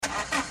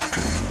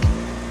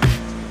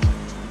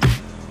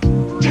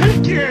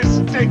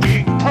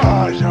stinking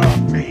paws off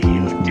me,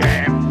 you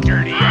damn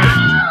dirty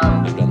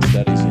ape! They've done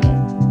studies,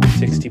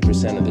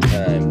 60% of the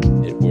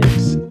time it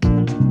works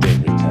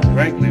every time.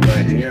 Frankly,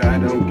 my dear, I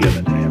don't give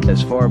a damn.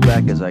 As far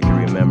back as I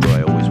can remember,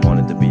 I always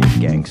wanted to be a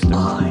gangster.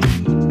 I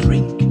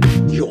drink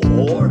your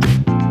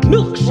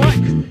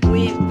milkshake. What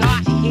we've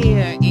got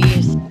here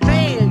is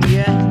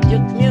failure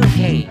to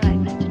communicate. All right,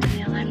 Mr.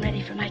 DeMille, I'm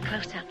ready for my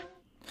close-up.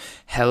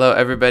 Hello,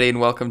 everybody, and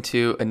welcome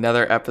to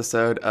another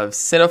episode of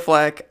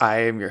Cinefleck. I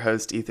am your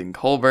host, Ethan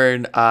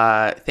Colburn.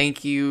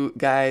 Thank you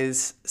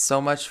guys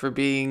so much for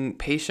being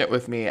patient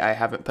with me. I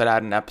haven't put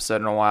out an episode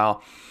in a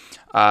while.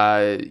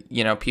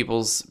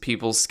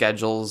 People's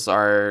schedules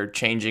are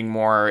changing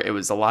more.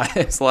 It's a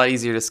lot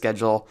easier to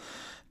schedule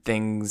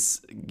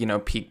things,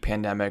 peak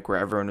pandemic where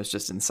everyone was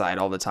just inside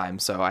all the time.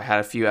 So I had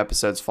a few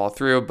episodes fall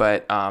through,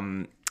 but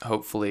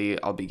hopefully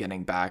I'll be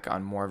getting back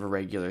on more of a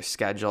regular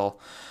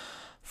schedule.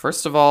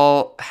 First of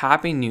all,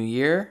 Happy New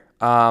Year.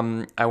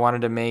 I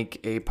wanted to make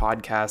a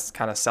podcast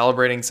kind of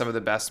celebrating some of the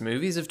best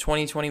movies of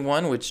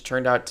 2021, which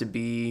turned out to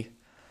be,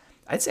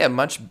 I'd say, a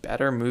much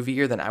better movie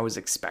year than I was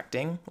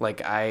expecting.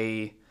 Like,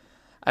 I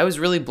was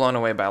really blown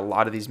away by a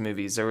lot of these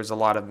movies. There was a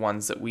lot of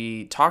ones that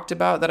we talked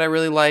about that I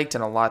really liked,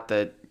 and a lot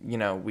that,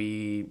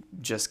 we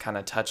just kind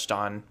of touched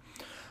on.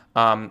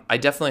 I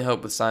definitely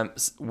hope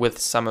with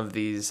some of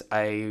these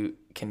I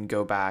can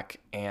go back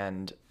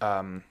and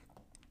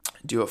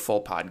do a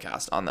full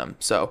podcast on them.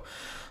 So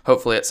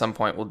hopefully at some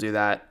point we'll do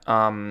that.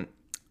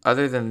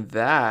 Other than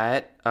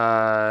that,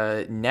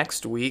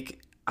 next week,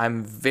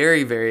 I'm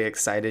very, very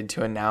excited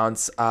to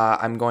announce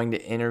I'm going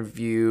to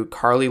interview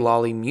Carly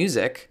Lawley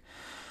Music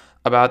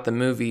about the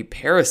movie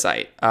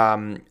Parasite.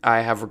 I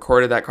have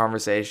recorded that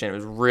conversation. It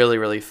was really,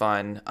 really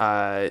fun.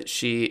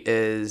 She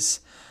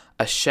is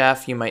a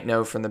chef you might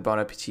know from the Bon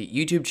Appetit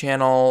YouTube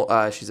channel.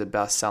 She's a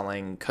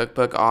best-selling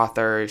cookbook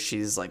author.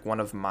 She's like one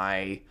of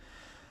my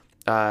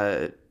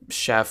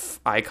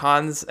chef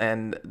icons,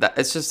 and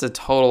it's just a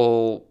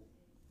total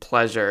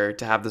pleasure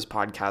to have this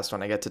podcast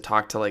when I get to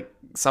talk to like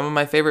some of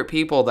my favorite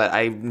people that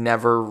I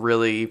never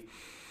really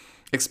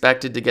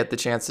expected to get the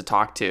chance to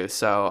talk to.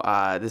 So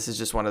this is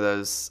just one of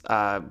those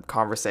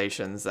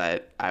conversations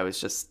that I was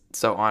just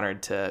so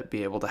honored to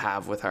be able to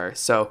have with her.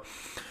 So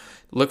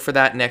look for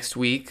that next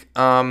week.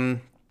 Someone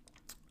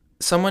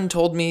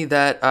told me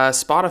that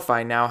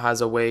Spotify now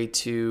has a way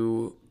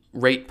to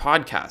rate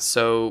podcasts.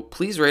 So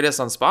please rate us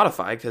on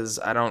Spotify, because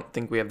I don't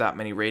think we have that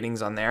many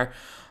ratings on there.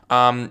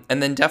 And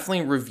then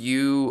definitely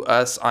review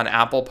us on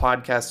Apple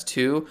Podcasts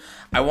too.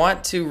 I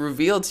want to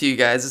reveal to you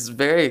guys, this is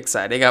very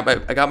exciting. I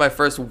got my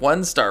first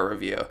 1-star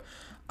review.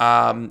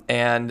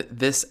 And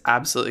this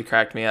absolutely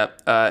cracked me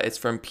up. It's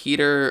from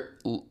Peter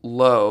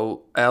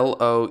Lowe,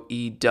 Loew,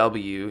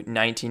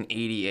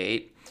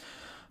 1988.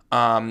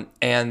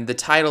 And the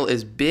title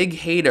is Big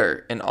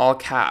Hater in all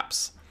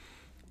caps.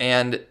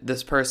 And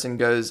this person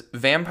goes,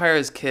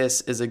 Vampire's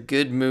Kiss is a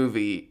good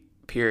movie,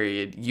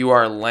 period. You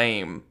are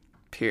lame,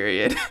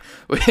 period.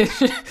 Which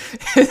is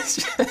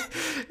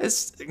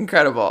it's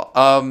incredible.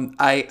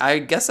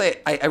 I guess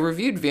I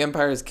reviewed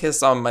Vampire's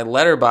Kiss on my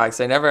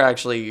Letterboxd. I never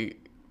actually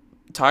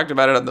talked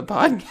about it on the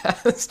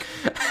podcast.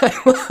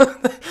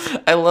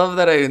 I love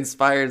that I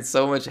inspired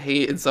so much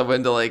hate in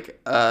someone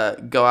to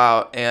go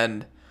out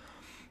and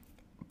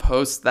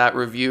post that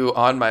review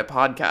on my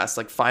podcast,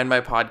 like find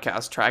my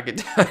podcast, track it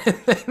down, and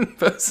then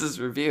post this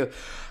review.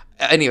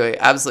 Anyway,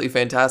 absolutely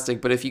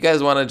fantastic. But if you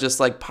guys want to just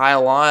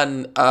pile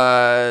on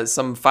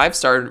some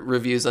 5-star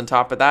reviews on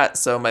top of that,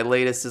 so my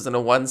latest isn't a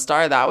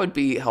 1-star, that would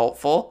be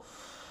helpful.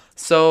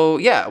 So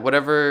yeah,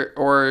 whatever,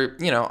 or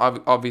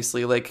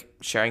obviously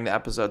sharing the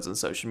episodes on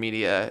social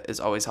media is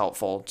always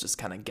helpful, just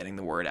kind of getting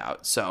the word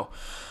out. So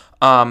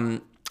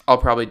I'll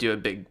probably do a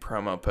big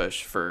promo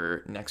push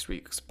for next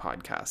week's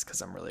podcast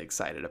because I'm really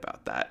excited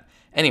about that.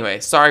 Anyway,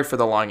 sorry for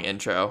the long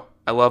intro.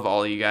 I love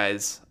all of you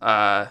guys.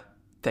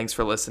 Thanks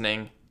for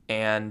listening.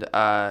 And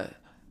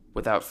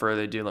without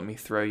further ado, let me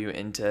throw you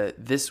into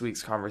this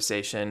week's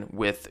conversation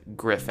with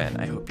Griffin.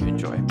 I hope you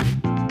enjoy.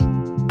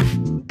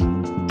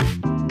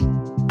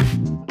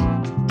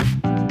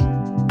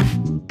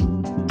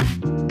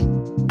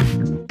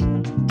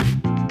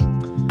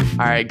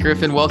 All right,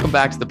 Griffin, welcome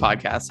back to the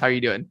podcast. How are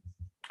you doing?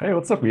 Hey,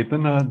 what's up,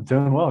 Ethan?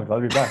 Doing well. Glad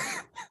to be back.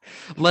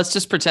 Let's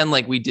just pretend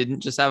like we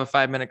didn't just have a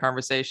 5-minute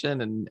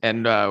conversation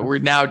and we're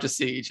now just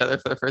seeing each other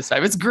for the first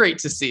time. It's great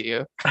to see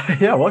you.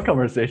 Yeah, what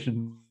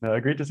conversation?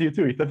 Great to see you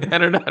too, Ethan. I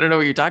don't know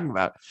what you're talking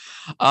about.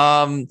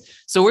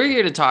 So we're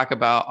here to talk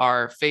about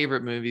our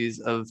favorite movies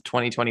of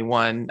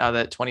 2021. Now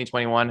that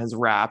 2021 has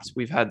wrapped,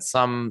 we've had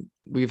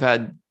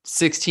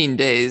 16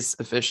 days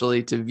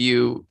officially to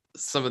view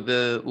some of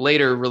the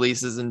later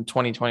releases in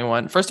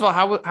 2021. First of all,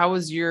 how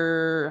was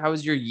your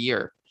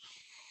year?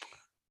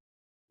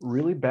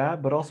 Really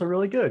bad, but also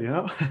really good,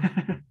 Yeah,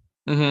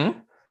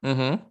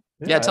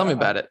 tell me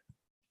about it.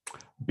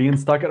 Being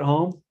stuck at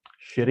home,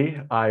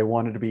 shitty. I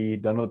wanted to be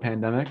done with the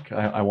pandemic.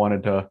 I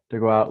wanted to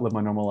go out, live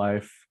my normal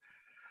life,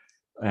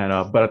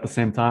 and but at the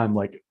same time,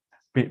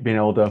 being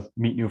able to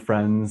meet new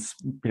friends,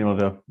 being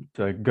able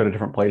to go to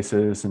different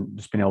places, and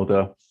just being able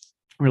to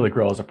really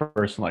grow as a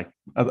person. Like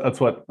that's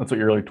what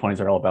your early 20s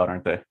are all about,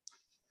 aren't they?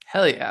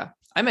 Hell yeah.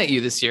 I met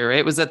you this year,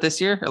 right? Was that this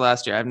year or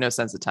last year? I have no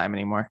sense of time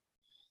anymore.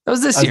 That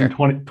was this As year. in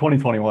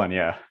 2021,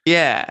 yeah.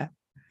 Yeah.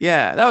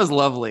 Yeah. That was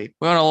lovely.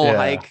 We went on a little Yeah.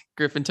 hike.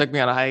 Griffin took me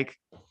on a hike.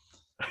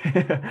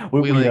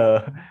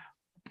 we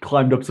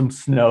climbed up some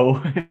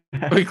snow.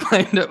 We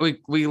climbed up,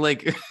 we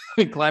like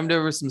we climbed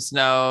over some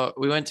snow.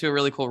 We went to a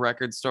really cool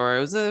record store.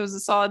 It was a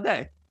solid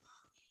day.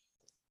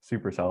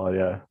 Super solid,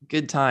 yeah.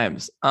 Good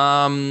times.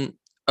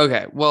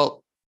 Okay.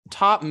 Well,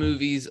 top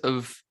movies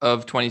of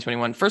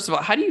 2021. First of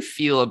all, how do you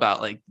feel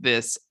about like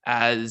this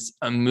as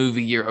a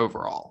movie year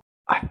overall?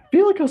 I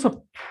feel like it was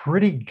a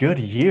pretty good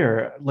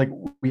year. Like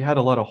we had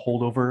a lot of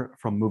holdover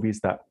from movies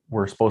that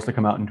were supposed to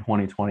come out in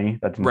 2020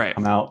 that didn't Right.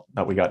 come out,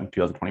 that we got in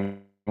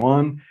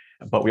 2021.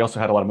 But we also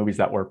had a lot of movies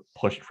that were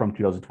pushed from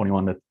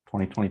 2021 to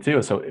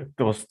 2022. So it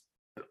was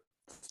a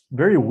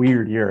very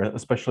weird year,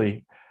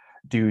 especially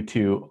due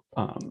to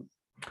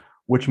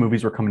which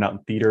movies were coming out in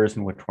theaters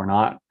and which were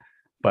not.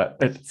 But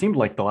it seemed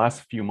like the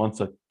last few months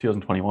of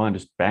 2021,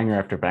 just banger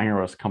after banger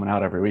was coming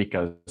out every week.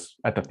 I was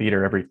at the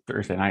theater every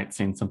Thursday night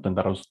seeing something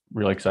that I was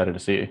really excited to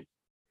see.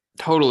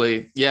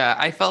 Totally. Yeah.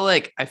 I felt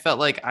like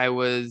there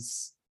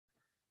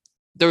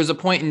was a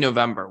point in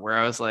November where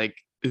I was like,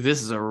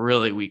 this is a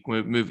really weak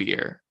movie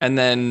year. And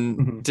then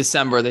Mhm.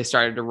 December, they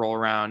started to roll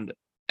around.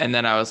 And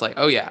then I was like,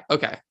 oh yeah,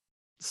 okay.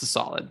 This is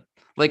solid.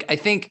 Like, I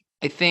think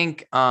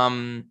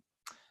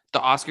the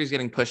Oscars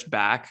getting pushed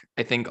back.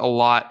 I think a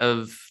lot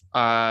of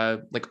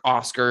like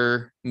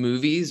Oscar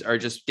movies are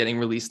just getting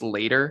released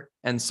later.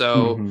 And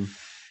so Mhm.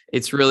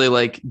 it's really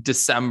like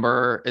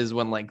December is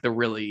when like the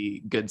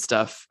really good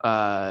stuff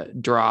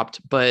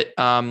dropped. But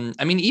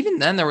I mean, even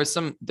then there was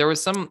some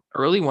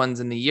early ones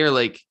in the year,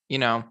 like, you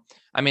know,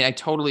 I mean, I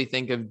totally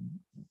think of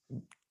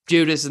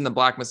Judas and the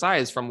Black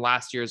Messiah from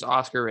last year's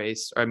Oscar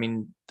race, or I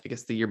mean, I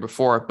guess the year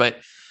before, but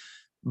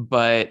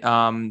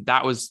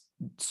that was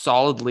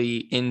solidly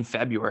in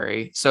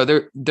February. So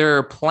there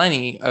are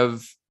plenty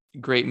of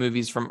great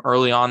movies from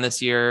early on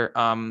this year.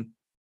 And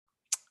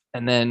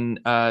then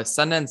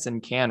Sundance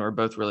and Cannes were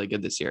both really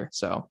good this year.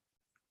 So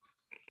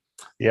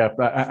Yeah,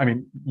 I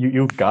mean,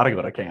 you've got to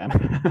go to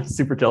Cannes.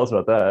 Super jealous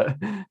about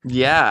that.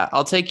 yeah,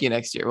 I'll take you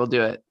next year. We'll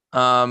do it.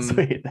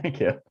 Sweet, thank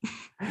you.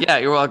 Yeah,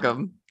 you're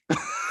welcome.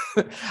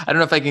 I don't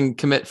know if I can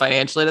commit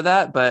financially to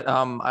that, but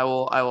I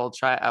will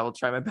try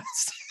my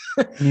best.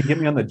 Can you get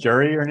me on the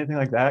jury or anything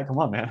like that? Come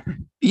on,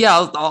 man.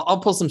 Yeah, I'll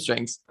pull some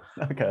strings.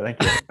 Okay,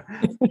 thank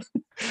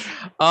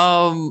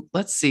you.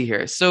 Let's see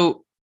here.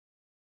 So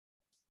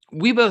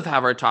we both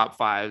have our top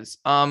fives.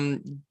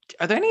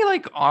 Are there any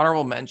like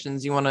honorable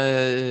mentions you want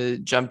to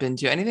jump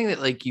into? Anything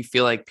that like you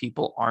feel like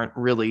people aren't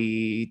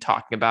really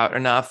talking about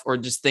enough, or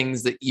just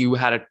things that you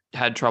had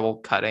trouble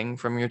cutting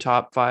from your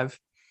top five?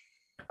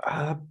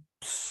 I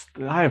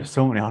have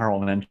so many honorable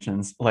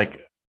mentions.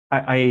 Like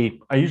I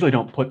usually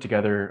don't put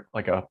together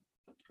like a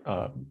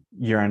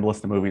year-end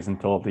list of movies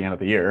until the end of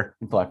the year,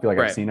 until I feel like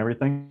Right. I've seen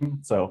everything.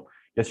 So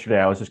yesterday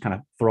I was just kind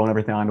of throwing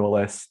everything onto a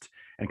list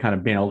and kind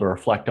of being able to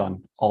reflect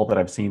on all that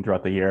I've seen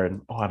throughout the year.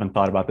 And I haven't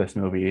thought about this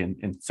movie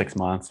in 6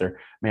 months, or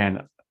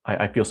man,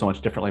 I feel so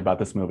much differently about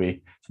this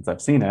movie since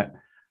I've seen it.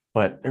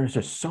 But there's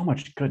just so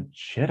much good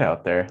shit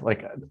out there.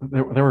 Like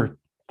there were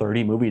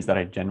 30 movies that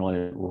I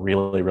generally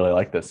really, really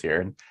like this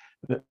year. And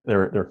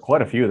there are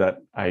quite a few that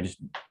I just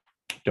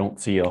don't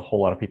see a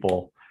whole lot of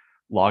people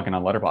logging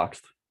on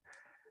Letterboxd.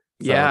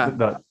 So Yeah.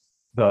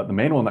 the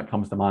main one that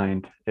comes to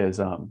mind is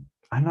I'm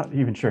not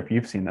even sure if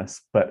you've seen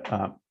this, but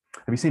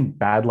have you seen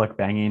Bad Luck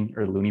Banging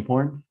or Looney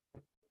Porn?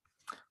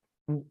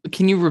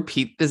 Can you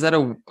repeat?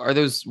 Are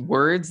those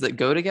words that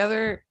go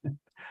together?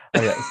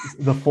 Oh, yeah.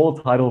 The full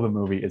title of the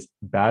movie is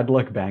Bad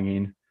Luck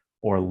Banging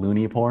or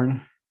Looney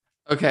Porn.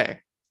 Okay.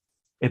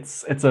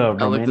 It's a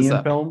I'll look this Romanian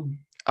up. film.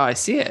 Oh, I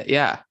see it.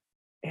 Yeah.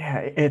 Yeah,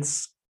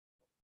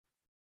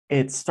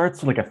 it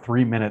starts with like a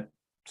 3-minute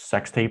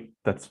sex tape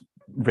that's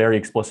very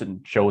explicit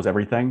and shows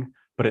everything.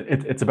 But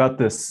it's about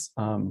this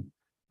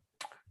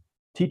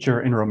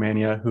teacher in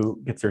Romania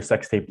who gets her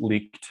sex tape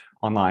leaked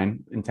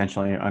online,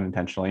 intentionally or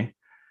unintentionally.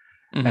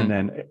 Mhm. And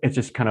then it's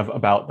just kind of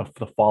about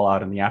the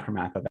fallout and the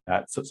aftermath of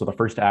that. So the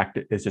first act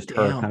is just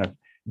her Damn. kind of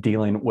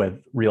dealing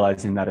with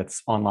realizing that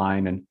it's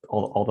online, and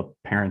all the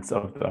parents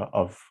of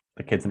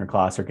the kids in her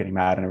class are getting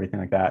mad and everything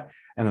like that.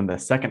 And then the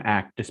second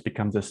act just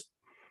becomes this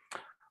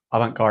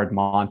avant-garde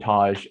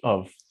montage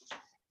of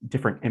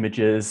different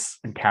images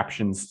and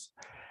captions,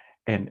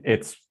 and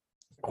it's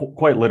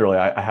quite literally,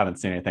 I haven't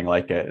seen anything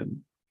like it.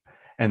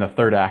 And the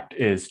third act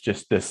is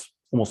just this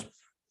almost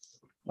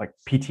like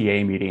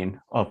PTA meeting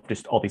of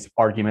just all these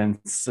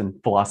arguments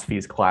and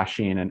philosophies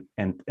clashing,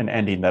 and an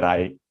ending that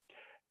I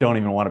don't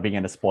even want to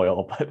begin to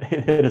spoil, but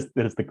it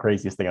is the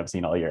craziest thing I've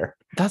seen all year.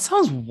 That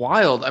sounds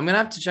wild. I'm gonna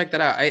have to check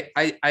that out.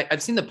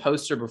 I've seen the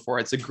poster before.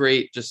 It's a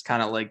great, just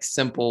kind of like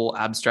simple,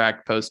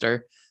 abstract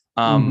poster.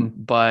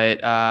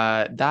 But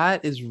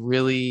that is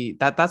really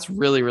that's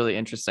really, really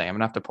interesting. I'm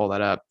gonna have to pull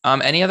that up.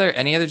 Any other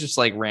just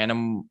like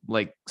random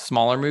like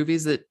smaller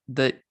movies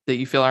that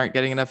you feel aren't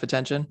getting enough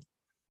attention?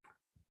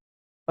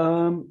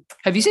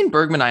 Have you seen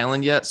Bergman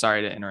Island yet?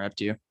 Sorry to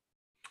interrupt you.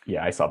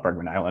 Yeah, I saw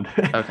Bergman Island.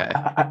 Okay.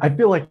 I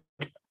feel like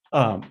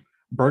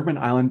Bergman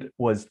Island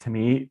was to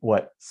me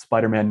what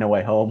Spider-Man No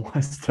Way Home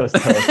was to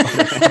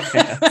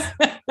Spider-Man.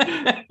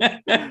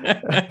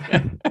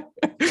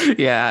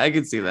 Yeah, I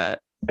could see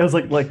that. It was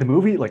like the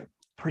movie, like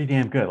pretty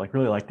damn good. Like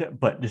really liked it,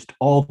 but just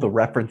all the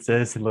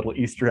references and little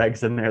Easter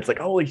eggs in there. It's like,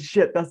 holy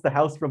shit, that's the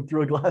house from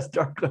Through a Glass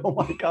Darkly. Oh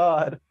my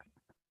god.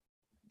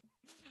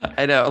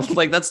 I know,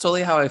 like that's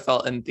totally how I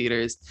felt in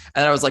theaters,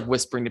 and I was like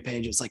whispering to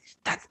Paige, "It's like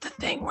that's the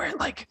thing where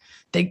like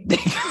they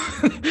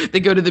they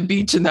go to the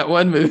beach in that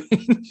one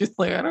movie." She's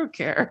like, "I don't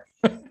care."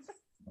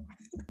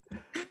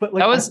 But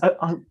like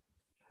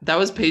that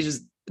was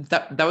Paige's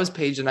that was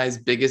Paige and I's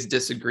biggest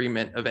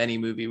disagreement of any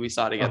movie we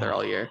saw together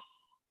all year.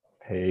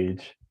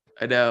 Paige,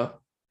 I know,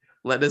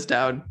 let us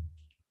down.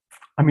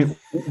 I mean,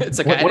 it's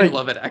like I didn't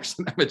love it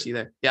actually that much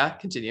either. Yeah,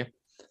 continue.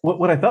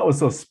 What I thought was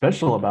so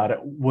special about it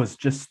was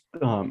just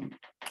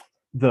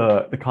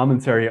the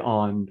commentary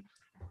on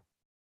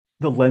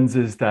the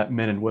lenses that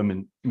men and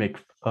women make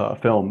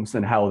films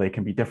and how they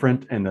can be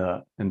different, and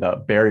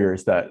the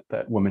barriers that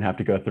women have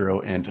to go through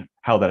and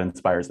how that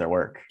inspires their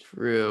work.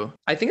 True.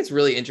 I think it's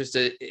really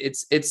interesting.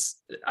 It's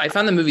I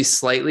found the movie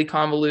slightly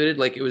convoluted.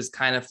 Like it was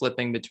kind of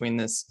flipping between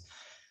this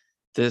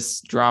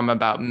drama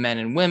about men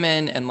and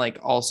women and like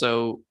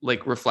also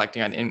like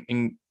reflecting on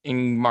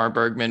Ingmar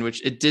Bergman,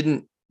 which it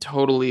didn't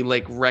totally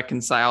like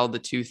reconcile the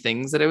two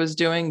things that it was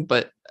doing.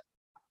 But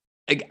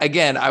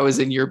again, I was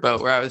in your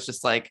boat where I was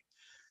just like,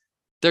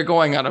 they're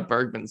going on a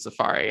Bergman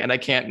safari and I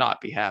can't not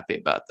be happy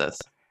about this.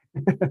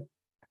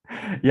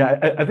 Yeah,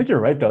 I think you're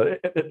right though.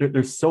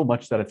 There's so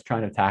much that it's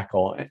trying to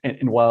tackle,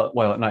 and while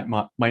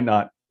it might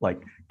not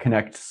like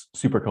connect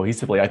super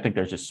cohesively, I think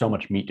there's just so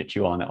much meat to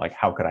chew on that. Like,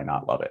 how could I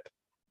not love it?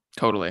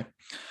 Totally.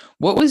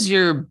 What was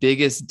your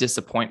biggest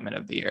disappointment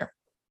of the year?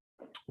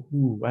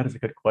 Ooh, that is a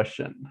good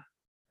question.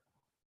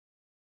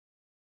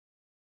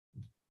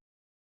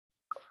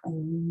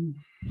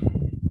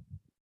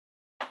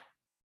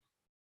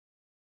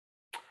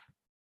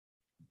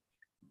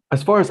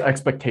 As far as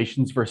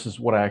expectations versus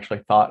what I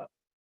actually thought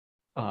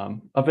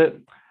of it,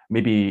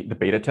 maybe The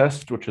Beta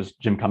Test, which is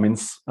Jim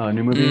Cummings'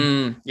 new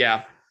movie.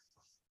 Yeah.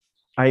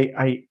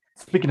 I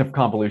speaking of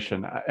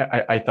convolution,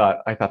 I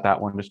thought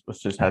that one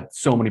just had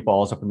so many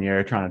balls up in the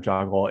air trying to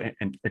juggle,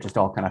 and it just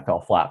all kind of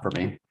fell flat for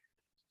me.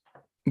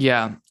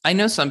 Yeah, I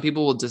know some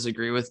people will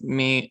disagree with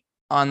me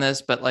on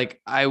this, but like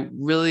I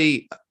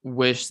really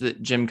wish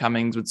that Jim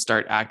Cummings would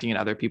start acting in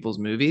other people's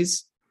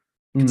movies,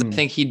 because I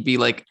think he'd be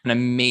like I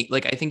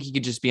think he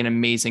could just be an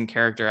amazing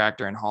character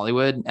actor in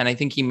Hollywood, and I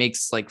think he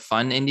makes like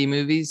fun indie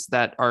movies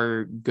that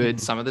are good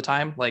some of the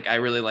time. Like I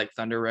really like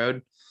Thunder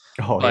Road.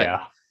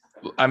 Yeah.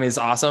 I mean, it's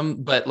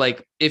awesome, but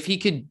like if he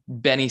could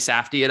Benny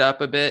Safdie it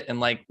up a bit and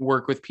like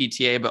work with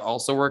PTA, but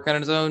also work on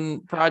his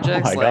own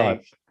projects,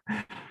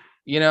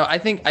 you know, I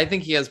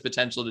think he has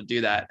potential to do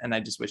that, and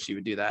I just wish he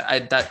would do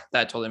that. That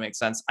totally makes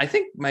sense. I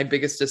think my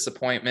biggest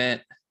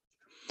disappointment,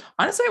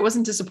 honestly, I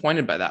wasn't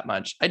disappointed by that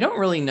much. I don't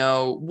really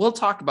know. We'll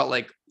talk about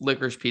like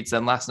Licorice Pizza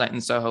and Last Night in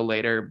Soho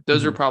later.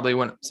 Those are probably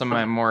some of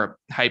my more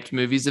hyped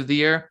movies of the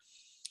year.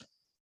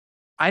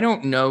 I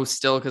don't know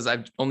still, because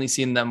I've only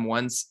seen them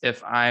once,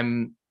 if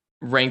I'm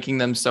ranking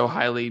them so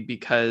highly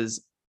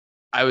because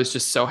I was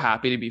just so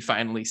happy to be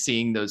finally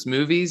seeing those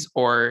movies,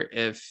 or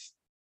if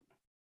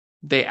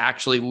they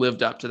actually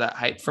lived up to that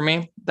hype for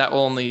me. That will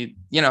only,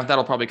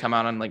 that'll probably come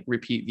out on like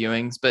repeat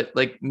viewings, but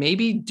like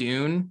maybe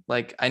Dune.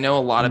 Like I know a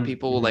lot of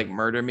people will like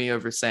murder me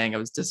over saying I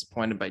was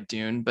disappointed by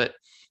Dune, but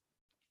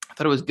I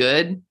thought it was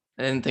good.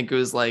 I didn't think it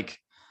was like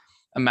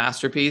a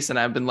masterpiece, and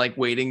I've been like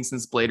waiting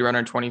since Blade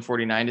Runner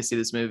 2049 to see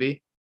this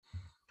movie.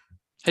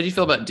 How do you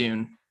feel about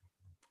Dune?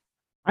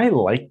 I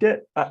liked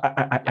it.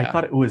 I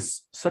thought it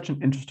was such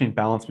an interesting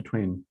balance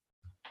between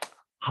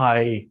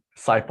high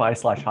sci-fi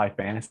 / high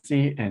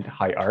fantasy and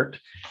high art,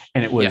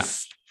 and it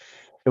was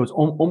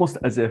almost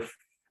as if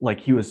like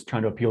he was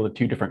trying to appeal to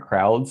two different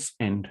crowds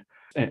and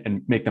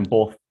make them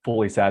both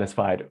fully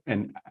satisfied.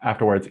 And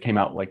afterwards, it came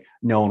out like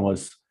no one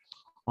was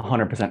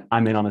 100%.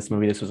 I'm in on this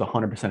movie. This was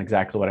 100%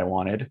 exactly what I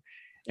wanted.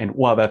 And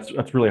while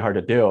that's really hard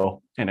to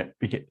do, and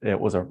it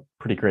was a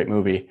pretty great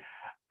movie.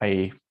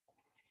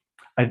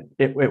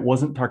 It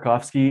wasn't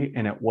Tarkovsky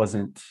and it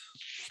wasn't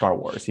Star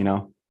Wars,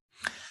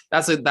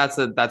 That's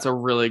a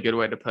really good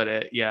way to put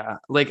it. Yeah.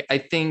 Like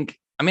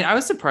I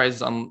was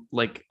surprised on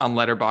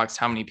Letterboxd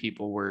how many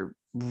people were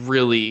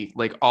really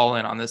like all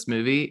in on this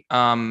movie.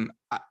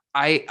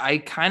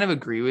 I kind of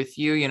agree with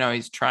you.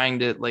 He's trying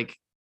to like,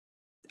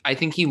 I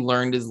think he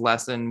learned his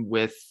lesson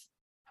with,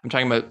 I'm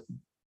talking about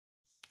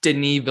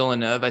Denis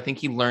Villeneuve. I think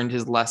he learned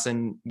his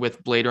lesson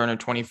with Blade Runner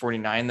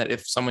 2049, that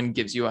if someone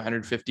gives you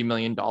 $150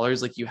 million,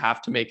 like you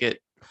have to make it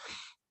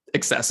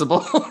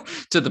accessible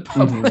to the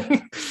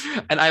public.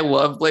 And I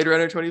love Blade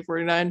Runner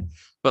 2049,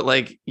 but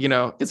like,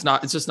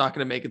 it's just not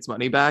going to make its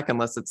money back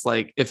unless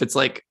if it's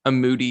like a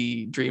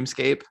moody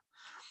dreamscape.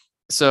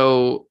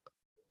 So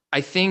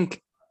I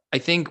think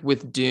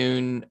with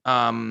Dune,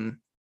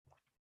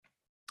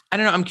 I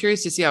don't know. I'm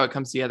curious to see how it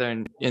comes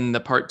together in the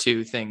part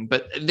 2 thing,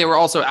 but they were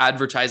also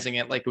advertising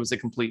it like it was a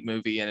complete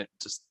movie, and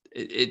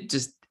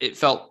it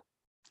felt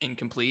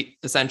incomplete.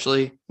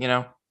 Essentially,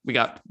 we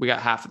got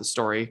half of the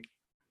story,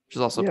 which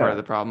is also part of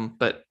the problem.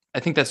 But I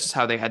think that's just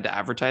how they had to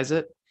advertise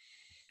it.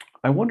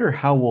 I wonder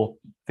how we'll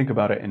think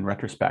about it in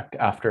retrospect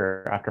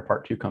after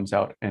part 2 comes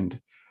out, and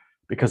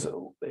because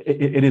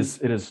it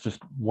is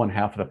just one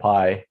half of the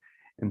pie.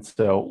 And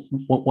so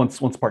once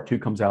part 2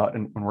 comes out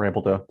and we're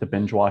able to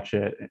binge watch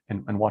it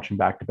and watch them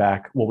back to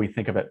back, will we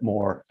think of it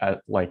more as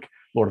like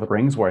Lord of the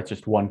Rings, where it's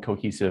just one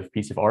cohesive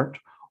piece of art,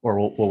 or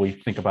will we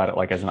think about it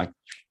like as in like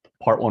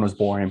part 1 was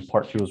boring,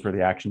 part 2 is where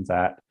the action's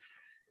at?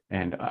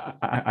 And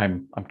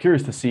I'm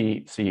curious to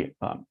see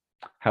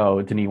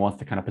how Denis wants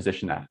to kind of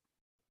position that.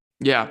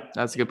 Yeah,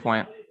 that's a good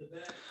point.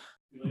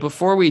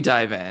 Before we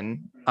dive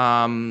in,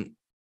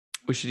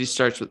 we should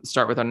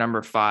start with our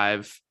number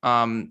 5.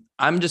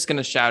 I'm just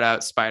gonna shout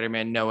out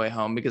Spider-Man: No Way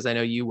Home because I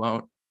know you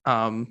won't.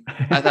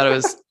 I thought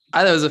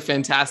it was a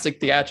fantastic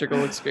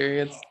theatrical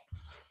experience.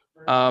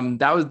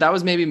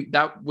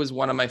 That was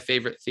one of my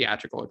favorite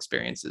theatrical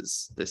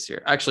experiences this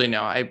year. Actually,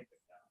 no, I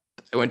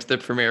went to the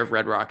premiere of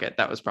Red Rocket.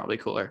 That was probably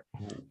cooler.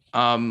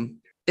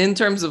 In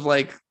terms of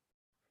like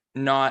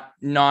not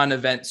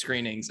non-event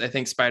screenings, I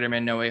think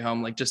Spider-Man: No Way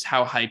Home, like just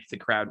how hyped the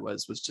crowd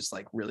was just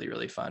like really,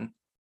 really fun.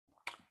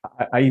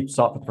 I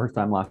saw it for the first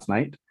time last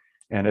night,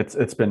 and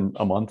it's been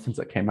a month since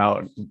it came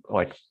out.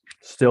 Like,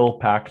 still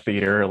packed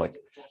theater. Like,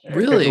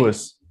 really, it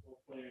was,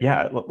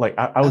 yeah. Like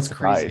I was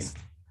surprised,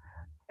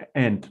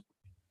 and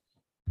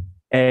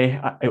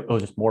it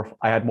was just more.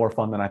 I had more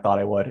fun than I thought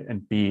I would,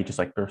 and B, just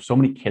like there's so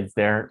many kids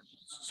there,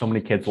 so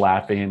many kids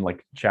laughing,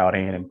 like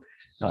shouting, and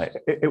like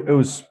it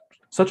was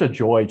such a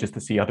joy just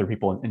to see other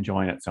people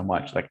enjoying it so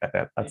much. Like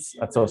that's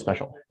so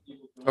special.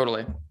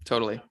 Totally.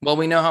 Well,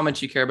 we know how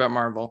much you care about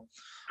Marvel.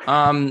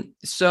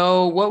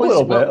 So what was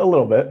a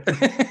little bit.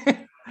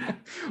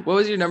 What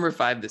was your number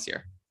 5 this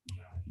year?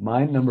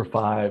 My number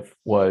 5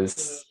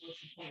 was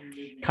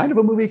kind of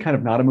a movie, kind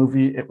of not a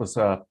movie. It was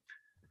The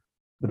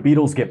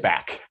Beatles Get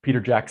Back, Peter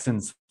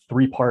Jackson's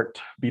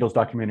 3-part Beatles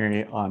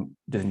documentary on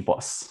Disney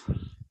Plus.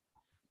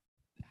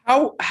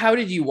 How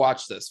did you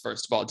watch this?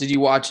 First of all, did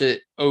you watch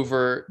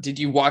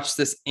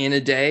this in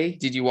a day?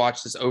 Did you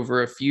watch this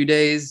over a few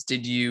days?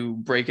 Did you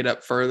break it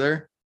up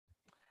further?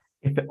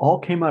 If it all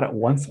came out at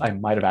once, I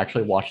might have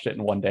actually watched it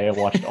in one day. I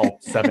watched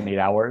all 7-8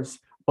 hours,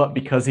 but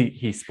because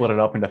he split it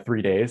up into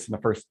 3 days, and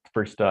the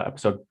first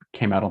episode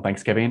came out on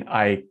Thanksgiving,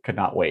 I could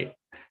not wait.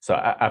 So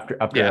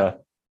after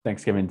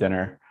Thanksgiving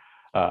dinner,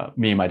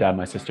 me and my dad and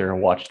my sister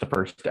watched the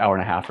first hour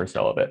and a half or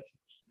so of it.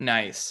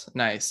 Nice.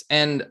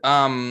 And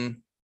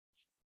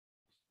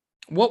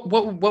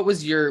what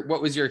was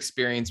your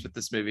experience with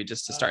this movie,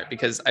 just to start?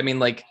 Because I mean,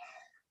 like,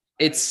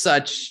 it's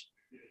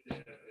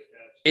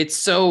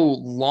so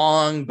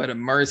long but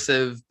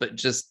immersive, but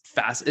just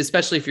fast,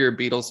 especially if you're a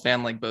Beatles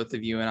fan like both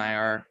of you and I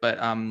are. But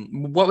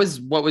what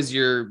was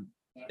your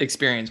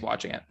experience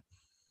watching it?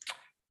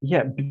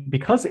 Yeah,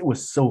 because it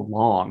was so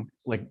long,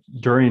 like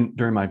during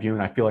my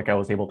viewing, I feel like I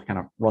was able to kind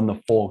of run the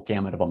full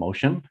gamut of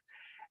emotion.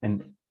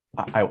 And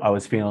I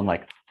was feeling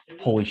like,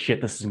 holy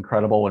shit, this is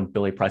incredible when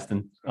Billy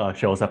Preston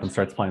shows up and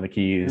starts playing the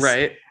keys.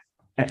 Right.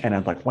 And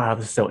I'm like, wow,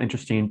 this is so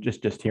interesting.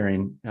 Just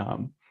hearing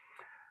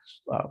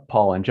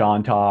Paul and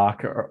John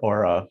talk,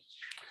 or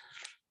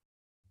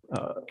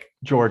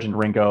George and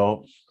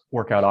Ringo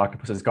work out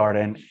Octopus's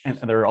Garden. And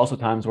there are also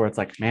times where it's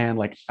like, man,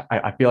 like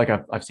I feel like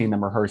I've seen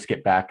them rehearse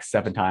Get Back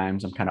 7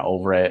 times. I'm kind of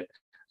over it.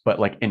 But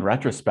like in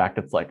retrospect,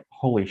 it's like,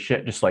 holy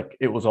shit, just like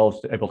it was all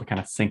able to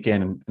kind of sink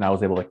in, and I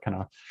was able to kind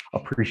of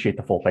appreciate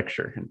the full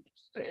picture. And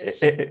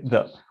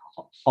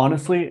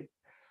honestly,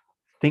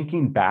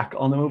 thinking back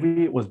on the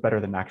movie was better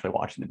than actually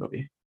watching the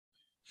movie.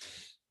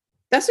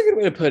 That's a good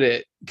way to put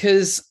it,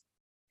 because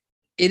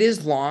it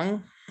is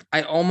long.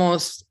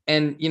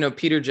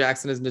 Peter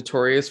Jackson is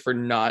notorious for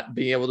not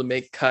being able to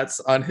make cuts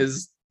on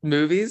his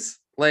movies.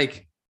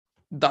 Like,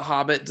 The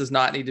Hobbit does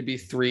not need to be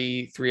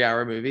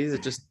 3-hour movies.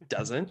 It just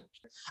doesn't.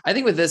 I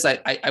think with this,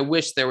 I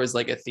wish there was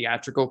like a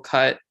theatrical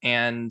cut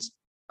and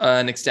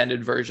an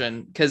extended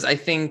version, because I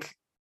think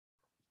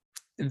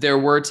there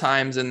were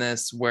times in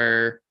this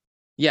where,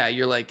 yeah,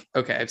 you're like,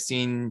 okay, I've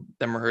seen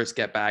them rehearse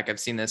Get Back, I've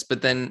seen this,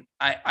 but then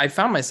I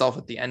found myself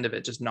at the end of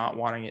it just not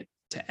wanting it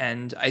to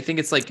end. I think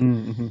it's like,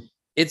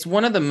 it's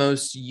one of the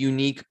most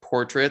unique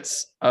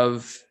portraits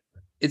of,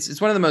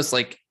 it's one of the most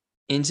like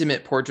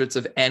intimate portraits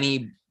of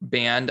any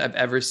band I've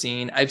ever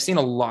seen. I've seen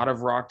a lot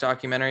of rock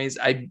documentaries.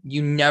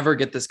 You never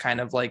get this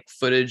kind of like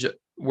footage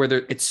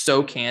where it's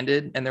so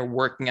candid and they're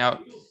working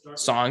out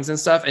songs and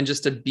stuff, and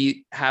just to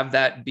have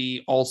that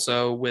be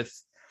also with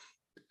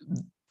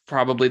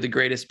probably the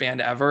greatest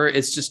band ever.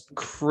 It's just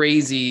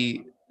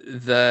crazy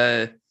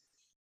the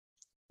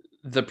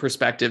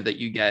perspective that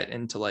you get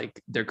into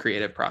like their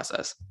creative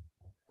process.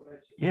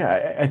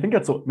 Yeah, I think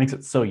that's what makes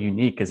it so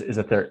unique is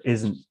that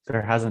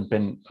there hasn't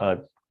been a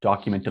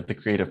document of the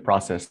creative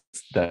process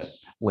that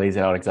lays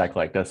it out exactly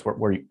like this,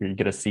 where you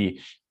get to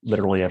see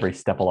literally every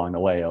step along the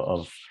way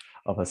of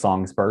of a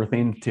song's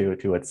birthing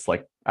to its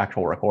like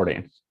actual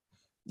recording.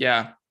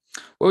 Yeah.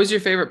 What was your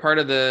favorite part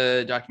of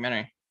the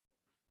documentary?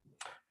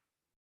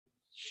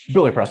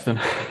 Billy Preston.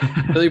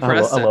 Billy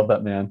Preston. I love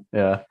that man.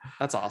 Yeah.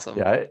 That's awesome.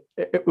 Yeah.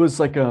 It was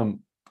like it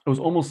was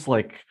almost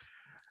like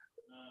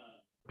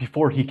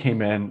before he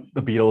came in,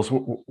 the Beatles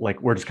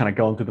were just kind of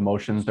going through the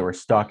motions. They were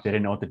stuck. They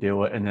didn't know what to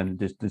do. And then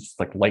this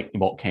like lightning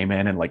bolt came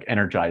in and like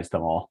energized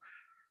them all.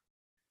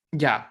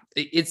 Yeah,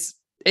 it's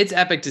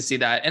epic to see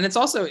that. And it's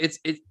also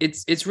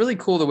it's really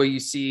cool the way you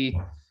see,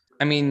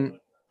 I mean,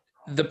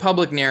 the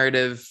public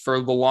narrative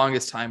for the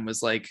longest time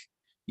was like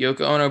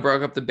Yoko Ono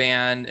broke up the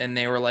band and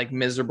they were like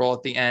miserable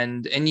at the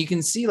end. And you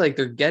can see like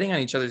they're getting on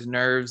each other's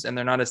nerves and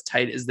they're not as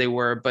tight as they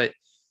were, but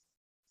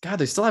God,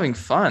 they're still having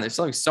fun. They're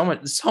still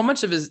having so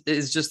much of it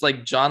is just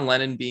like John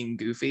Lennon being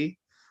goofy,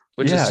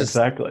 which is just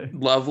exactly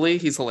lovely.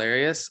 He's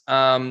hilarious.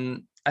 I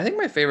think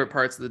my favorite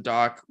parts of the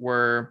doc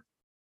were,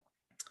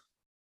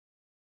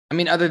 I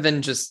mean, other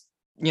than just,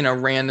 you know,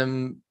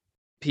 random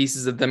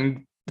pieces of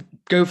them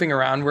goofing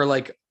around, were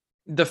like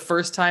the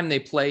first time they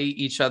play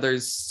each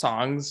other's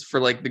songs for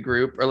like the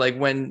group, or like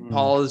when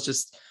Paul is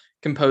just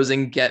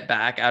composing Get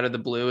Back out of the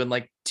blue in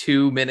like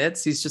 2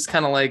 minutes, he's just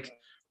kind of like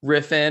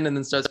riffing and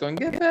then starts going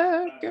get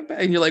back,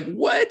 and you're like,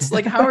 what?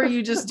 Like, how are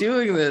you just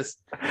doing this?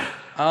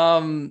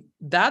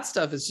 That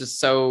stuff is just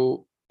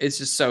so, it's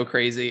just so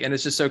crazy, and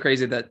it's just so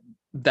crazy that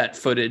that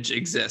footage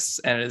exists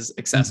and is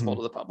accessible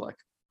to the public.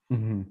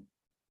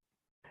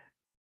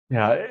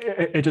 Yeah,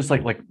 it just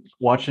like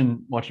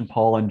watching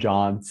Paul and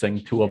John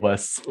sing Two of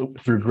Us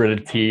through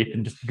gritted teeth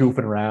and just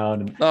goofing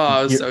around. And it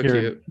was so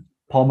cute.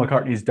 Paul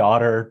McCartney's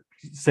daughter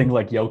sing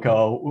like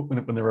Yoko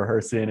when they're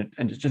rehearsing,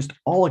 and just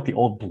all like the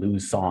old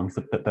blues songs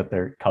that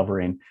they're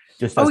covering.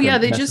 Just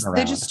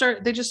they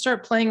just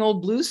start playing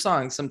old blues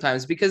songs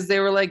sometimes, because they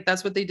were like,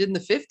 that's what they did in the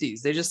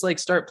 50s. They just like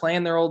start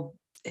playing their old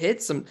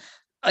hits, and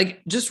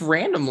like just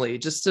randomly,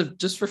 just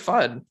for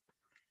fun.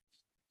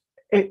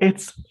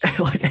 It's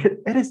like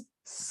it is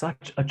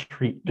such a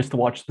treat just to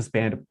watch this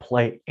band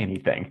play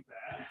anything.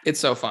 It's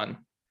so fun.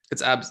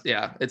 It's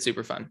it's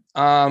super fun.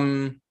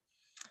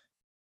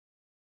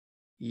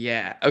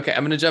 Yeah. Okay. I'm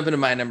going to jump into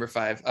my number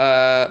 5.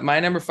 My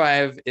number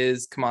 5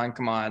 is Come On,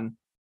 Come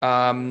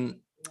On.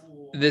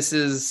 This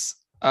is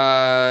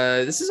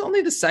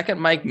only the second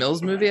Mike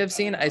Mills movie I've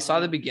seen. I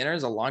saw The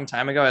Beginners a long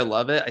time ago. I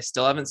love it. I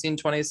still haven't seen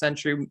 20th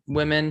Century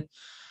Women.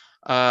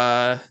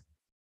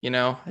 You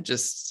know,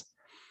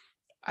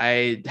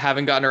 I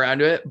haven't gotten around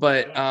to it,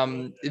 but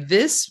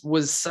this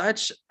was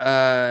such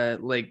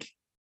like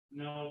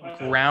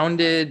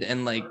grounded,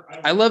 and like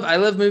I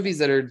love movies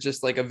that are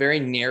just like a very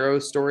narrow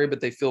story,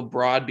 but they feel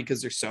broad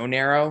because they're so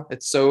narrow.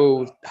 It's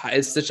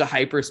such a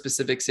hyper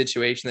specific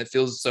situation that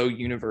feels so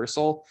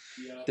universal.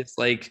 It's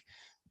like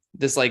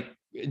this like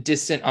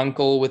distant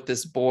uncle with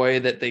this boy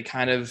that they're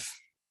kind of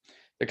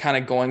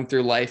going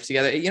through life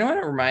together. You know what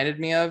it reminded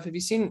me of? Have you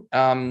seen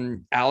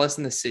Alice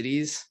in the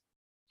Cities?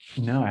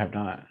 No, I have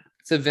not.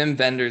 It's a Wim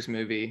Wenders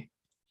movie,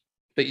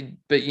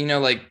 but you know,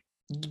 like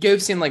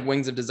you've seen like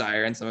Wings of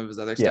Desire and some of his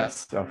other yes,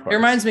 stuff. Of course. It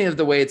reminds me of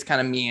the way it's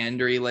kind of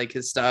meandery, like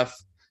his stuff.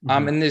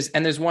 And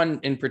there's one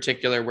in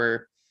particular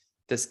where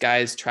this guy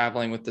is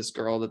traveling with this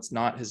girl that's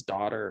not his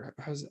daughter.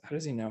 How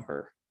does he know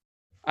her?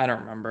 I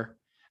don't remember.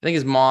 I think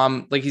his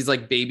mom, like he's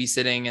like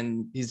babysitting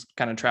and he's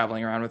kind of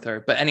traveling around with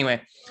her. But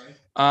anyway,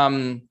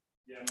 I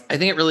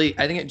think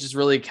it just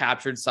really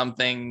captured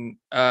something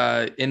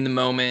in the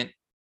moment.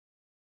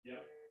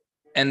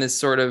 And this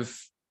sort of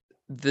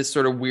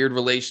weird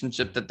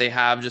relationship that they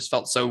have just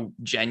felt so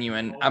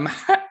genuine.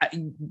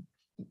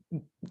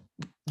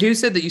 You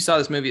said that you saw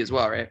this movie as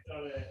well, right?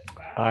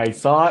 I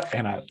saw it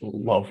and I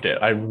loved it.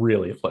 I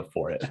really flipped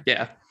for it.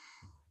 Yeah.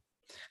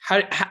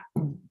 How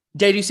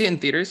did you see it in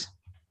theaters?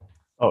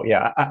 Oh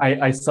yeah,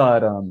 I saw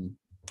it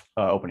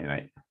opening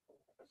night.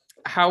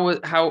 How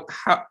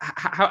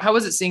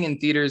was it seeing in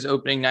theaters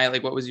opening night?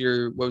 Like what was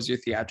your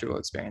theatrical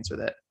experience with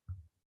it?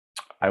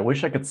 I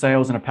wish I could say I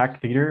was in a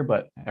packed theater,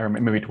 but there were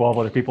maybe 12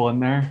 other people in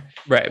there,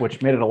 right?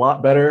 Which made it a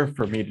lot better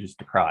for me just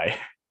to cry.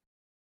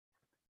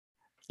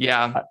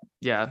 Yeah,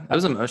 it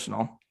was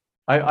emotional.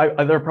 There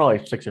were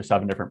probably 6 or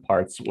 7 different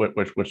parts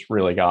which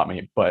really got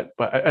me, but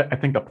I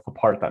think the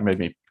part that made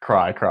me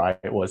cry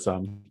it was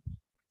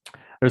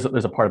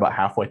there's a part about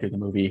halfway through the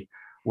movie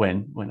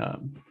when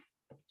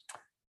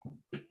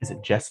is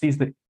it Jesse's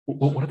the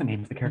what are the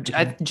names of the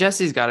characters?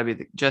 Jesse's got to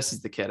be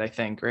Jesse's the kid, I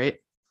think, right?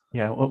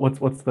 Yeah.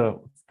 What's the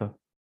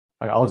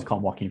I'll just call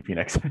him Joaquin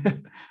Phoenix.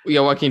 Yeah,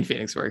 Joaquin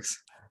Phoenix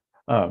works.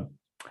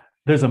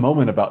 There's a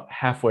moment about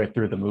halfway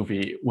through the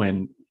movie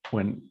when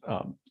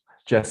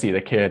Jesse, the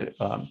kid,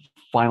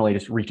 finally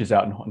just reaches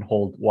out and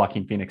holds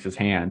Joaquin Phoenix's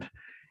hand,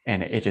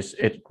 and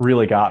it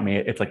really got me.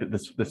 It's like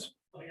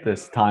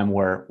this time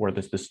where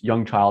this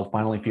young child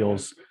finally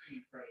feels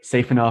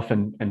safe enough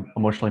and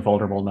emotionally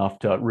vulnerable enough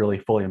to really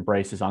fully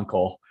embrace his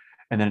uncle,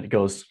 and then it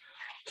goes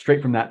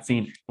straight from that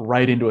scene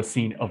right into a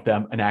scene of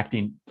them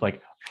enacting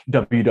like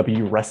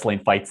WWE wrestling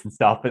fights and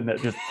stuff, and they're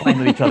just playing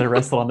with each other,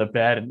 wrestle on the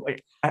bed, and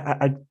like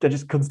I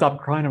just couldn't stop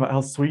crying about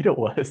how sweet it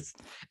was.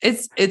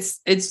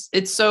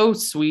 It's so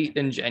sweet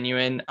and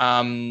genuine.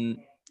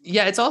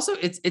 Yeah, it's also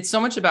it's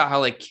so much about how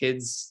like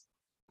kids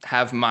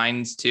have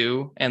minds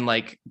too, and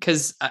like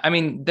because I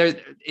mean there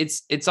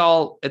it's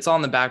all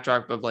in the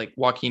backdrop of like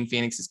Joaquin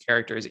Phoenix's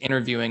character is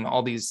interviewing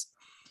all these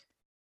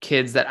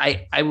kids that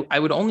I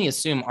would only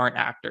assume aren't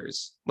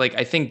actors. Like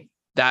I think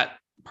that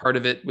part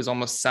of it was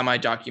almost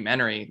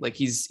semi-documentary. Like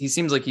he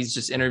seems like he's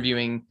just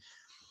interviewing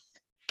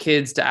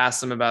kids to ask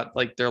them about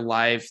like their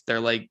life, their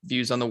like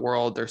views on the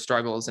world, their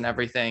struggles and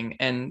everything.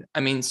 And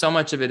I mean, so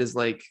much of it is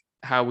like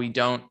how we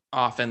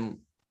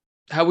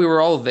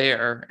were all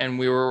there and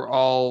we were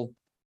all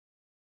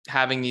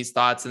having these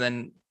thoughts. And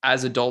then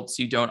as adults,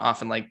 you don't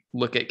often like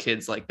look at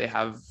kids like they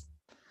have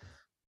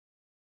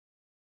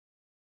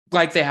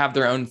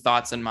their own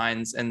thoughts and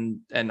minds, and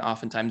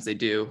oftentimes they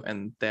do,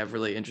 and they have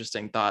really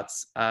interesting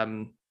thoughts.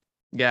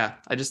 Yeah,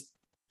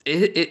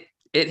 it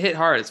hit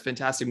hard. It's a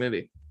fantastic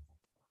movie.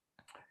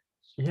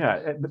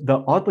 Yeah,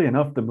 oddly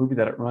enough, the movie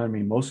that it reminded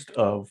me most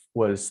of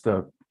was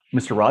the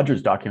Mr.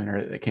 Rogers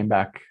documentary that came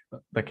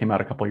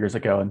out a couple of years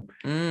ago,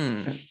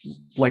 and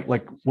like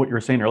what you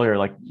were saying earlier,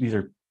 like these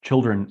are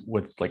children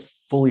with like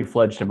fully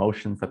fledged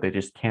emotions that they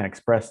just can't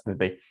express, that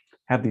they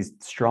have these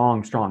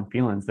strong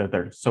feelings that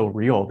they're so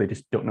real, they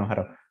just don't know how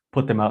to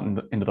put them out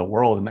into the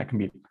world, and that can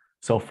be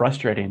so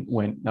frustrating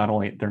when not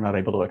only they're not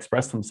able to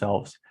express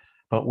themselves,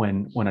 but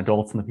when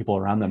adults and the people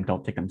around them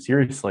don't take them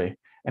seriously.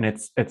 And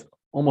it's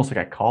almost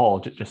like a call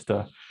just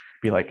to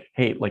be like,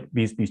 hey, like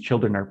these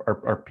children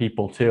are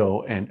people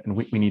too, and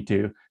we need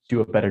to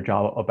do a better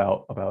job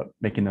about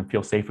making them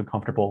feel safe and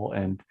comfortable,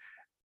 and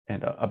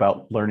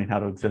about learning how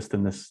to exist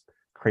in this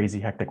crazy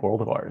hectic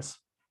world of ours.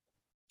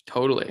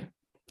 Totally.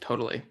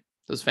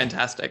 It was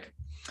fantastic.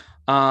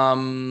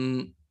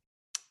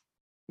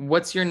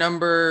 What's your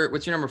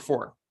number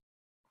 4?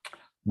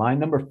 My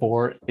number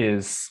 4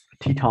 is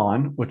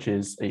Titan, which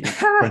is a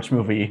French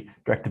movie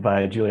directed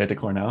by Juliette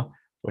Ducournau,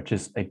 which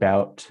is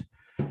about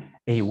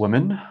a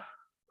woman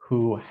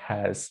who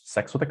has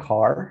sex with a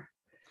car.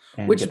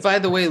 Which, by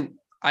the way,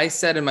 I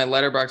said in my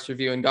Letterboxd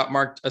review and got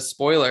marked a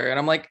spoiler. And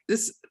I'm like,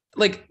 this,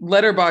 like,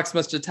 Letterboxd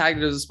must have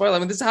tagged it as a spoiler. I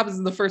mean, this happens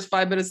in the first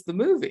 5 minutes of the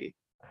movie.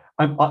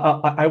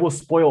 I will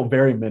spoil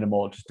very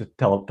minimal just to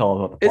tell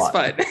about the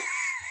plot. It's fine.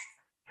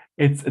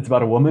 It's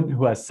about a woman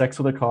who has sex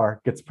with a car,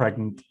 gets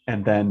pregnant,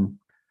 and then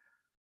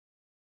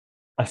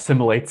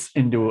assimilates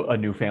into a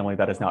new family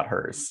that is not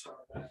hers.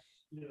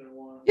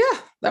 Yeah,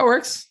 that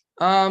works.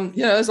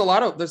 There's a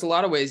lot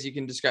of ways you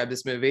can describe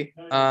this movie.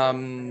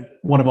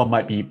 One of them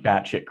might be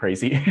batshit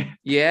crazy.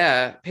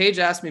 Yeah, Paige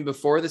asked me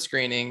before the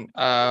screening,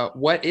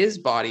 what is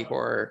body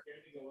horror?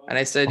 And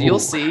I said, you'll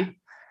see.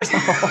 I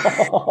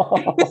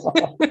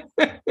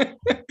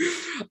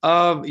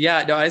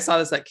saw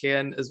this at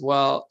Cannes as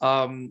well.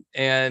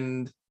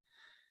 And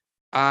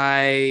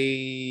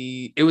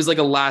it was like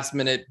a last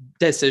minute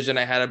decision.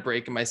 I had a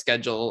break in my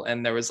schedule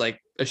and there was like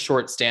a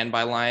short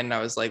standby line. And I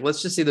was like,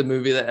 let's just see the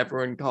movie that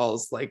everyone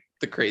calls like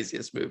the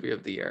craziest movie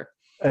of the year.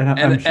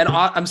 And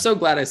I'm so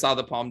glad I saw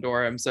the Palme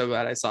d'Or. I'm so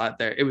glad I saw it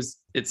there. It was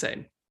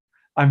insane.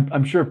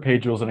 I'm sure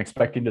Paige wasn't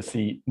expecting to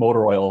see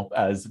motor oil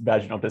as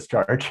vaginal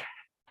discharge.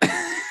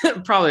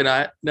 Probably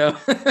not. No,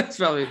 it's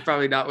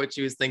probably not what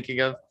she was thinking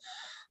of.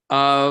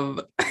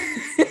 I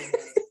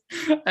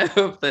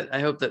hope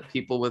that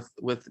people with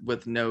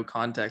no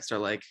context are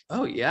like,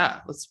 oh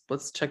yeah,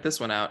 let's check this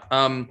one out.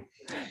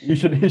 You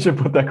should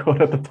put that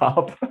quote at the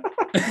top.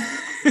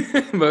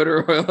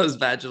 Motor oil as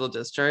vaginal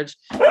discharge.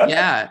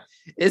 Yeah,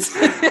 it's.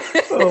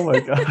 Oh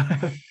my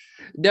god.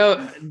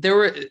 No, there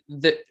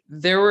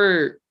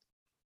were.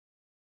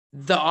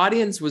 The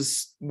audience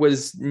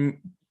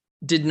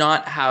did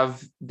not have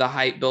the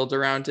hype built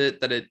around it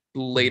that it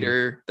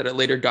later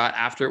got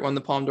after it won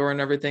the Palme d'Or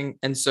and everything.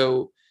 And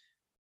so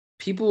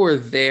people were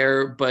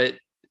there, but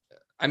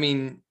I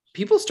mean,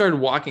 people started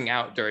walking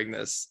out during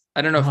this.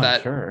 I don't know if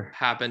that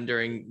happened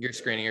during your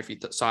screening or if you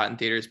saw it in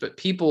theaters, but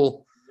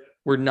people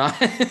were not,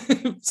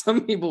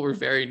 some people were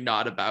very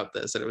not about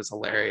this, and it was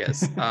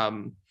hilarious.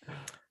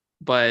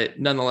 But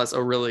nonetheless,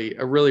 a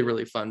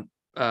really fun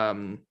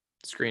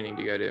screening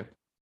to go to.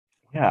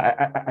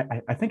 Yeah,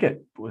 I think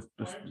it was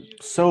just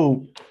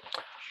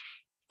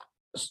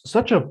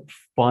such a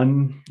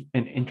fun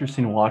and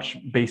interesting watch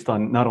based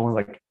on not only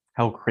like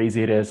how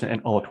crazy it is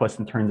and all the twists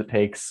and turns it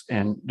takes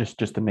and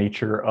just the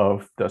nature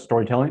of the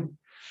storytelling,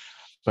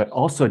 but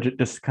also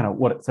just kind of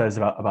what it says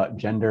about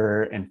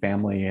gender and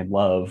family and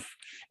love.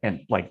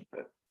 And like,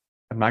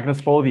 I'm not going to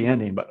spoil the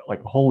ending, but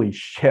like, holy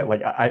shit,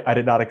 like I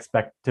did not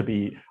expect to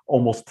be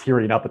almost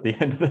tearing up at the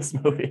end of this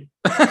movie.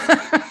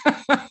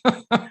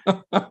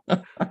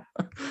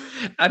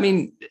 I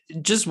mean,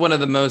 just one of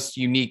the most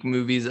unique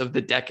movies of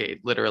the decade,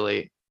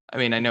 literally. I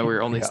mean, I know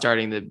we're only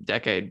starting the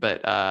decade,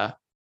 but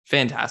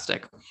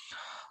fantastic.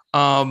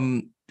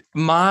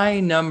 My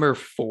number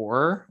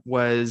 4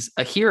 was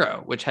A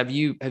Hero, which have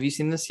you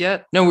seen this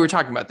yet? No, we were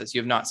talking about this.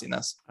 You have not seen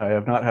this. I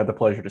have not had the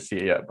pleasure to see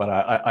it yet, but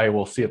I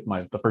will see it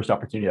the first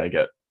opportunity I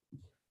get.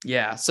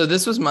 Yeah, so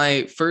this was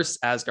my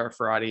first Asghar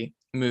Farhadi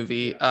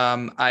movie.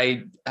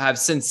 I have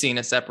since seen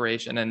A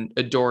Separation and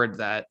adored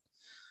that.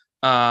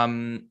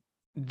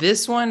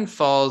 This one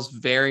falls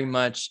very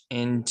much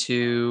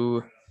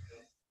into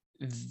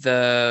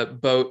the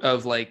boat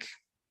of like,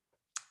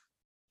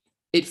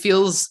 it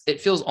feels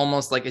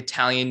almost like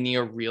Italian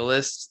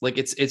neo-realist. Like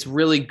it's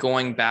really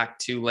going back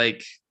to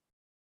like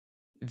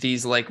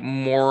these like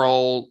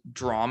moral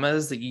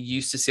dramas that you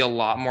used to see a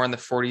lot more in the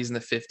 40s and the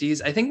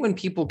 50s. I think when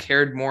people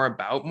cared more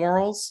about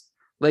morals,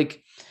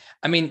 like,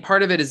 I mean,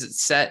 part of it is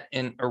it's set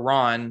in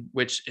Iran,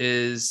 which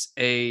is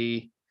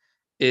a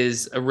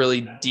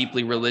really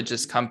deeply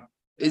religious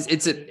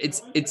it's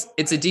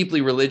a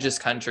deeply religious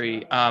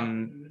country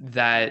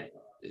that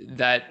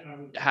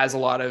has a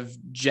lot of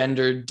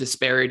gender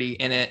disparity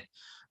in it,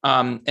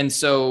 and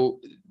so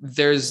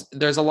there's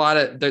a lot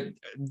of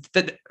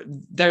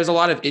there's a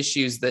lot of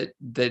issues that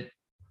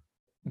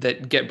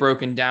get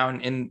broken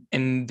down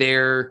in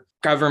their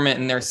government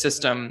and their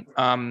system,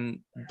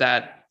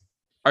 that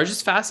are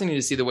just fascinating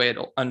to see the way it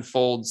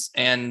unfolds.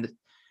 And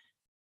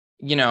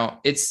you know,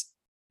 it's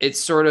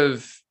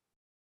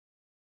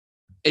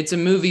a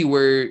movie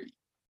where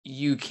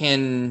you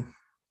can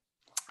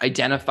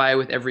identify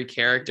with every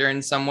character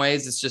in some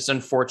ways. It's just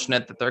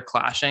unfortunate that they're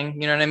clashing.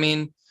 You know what I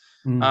mean?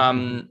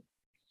 Mm-hmm.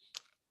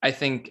 I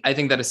think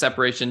that A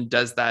Separation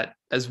does that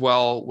as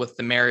well with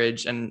the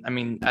marriage, and I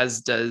mean,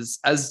 as does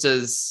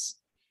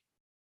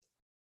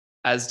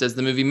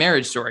the movie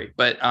Marriage Story.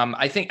 But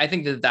I think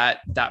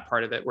that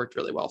part of it worked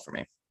really well for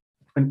me.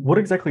 And what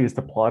exactly is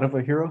the plot of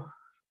A Hero?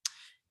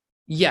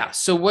 Yeah.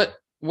 So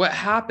what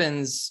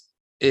happens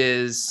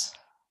is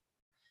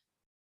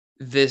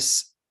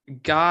this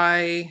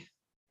guy's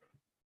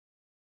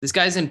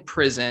in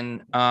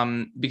prison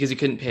because he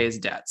couldn't pay his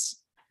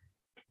debts.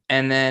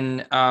 And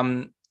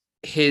then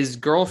his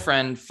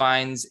girlfriend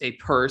finds a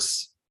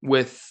purse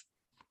with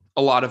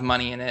a lot of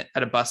money in it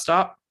at a bus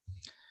stop.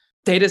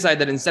 They decide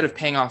that instead of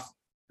paying off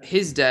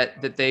his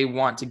debt, that they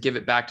want to give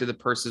it back to the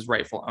purse's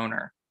rightful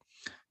owner.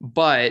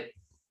 But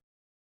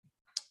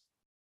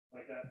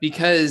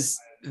because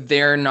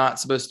they're not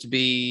supposed to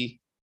be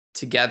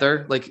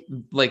together, like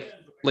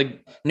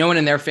no one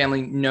in their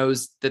family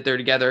knows that they're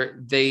together,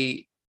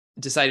 they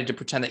decided to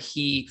pretend that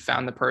he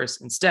found the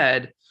purse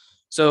instead.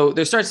 So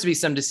there starts to be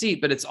some deceit,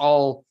 but it's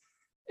all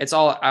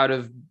out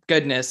of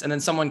goodness. And then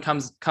someone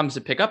comes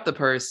to pick up the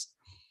purse.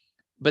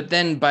 But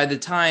then by the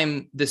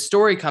time the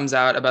story comes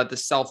out about the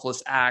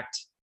selfless act,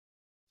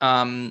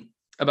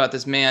 about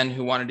this man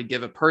who wanted to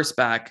give a purse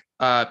back,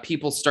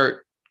 people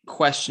start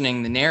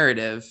questioning the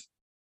narrative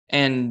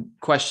and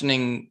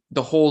questioning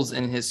the holes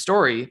in his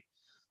story.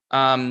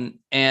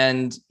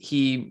 And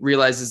he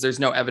realizes there's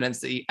no evidence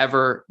that he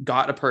ever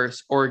got a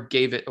purse or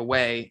gave it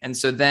away. And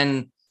so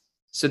then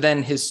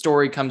his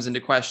story comes into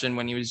question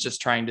when he was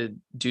just trying to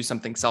do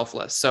something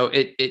selfless. So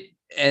it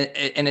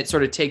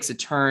sort of takes a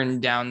turn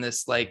down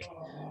this, like,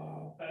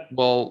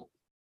 well,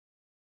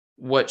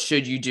 what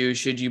should you do?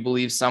 Should you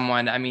believe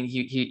someone? I mean,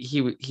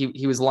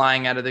 he was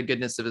lying out of the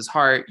goodness of his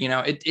heart. You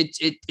know,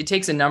 it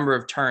takes a number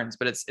of turns,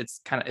 but it's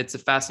a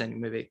fascinating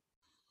movie.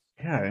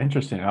 Yeah,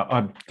 interesting.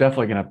 I'm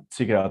definitely going to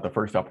seek it out at the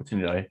first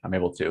opportunity I'm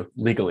able to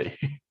legally.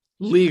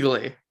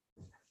 Legally.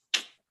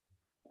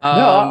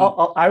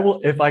 No, I will.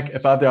 If I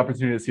have the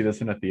opportunity to see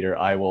this in a theater,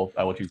 I will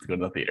choose to go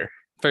to the theater.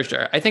 For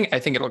sure. I think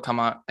it'll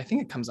come out. I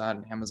think it comes out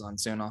on Amazon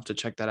soon. I'll have to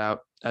check that out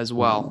as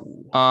well.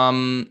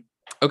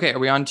 Okay, are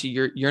we on to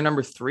your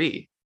number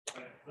 3?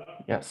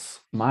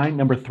 Yes, my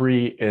number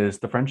 3 is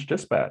The French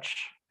Dispatch.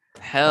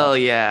 Hell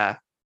yeah!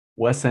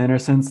 Wes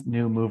Anderson's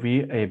new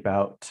movie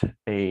about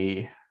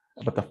the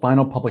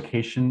final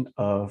publication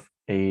of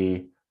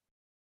a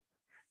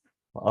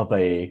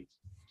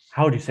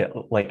how would you say it?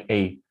 Like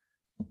a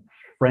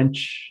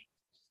French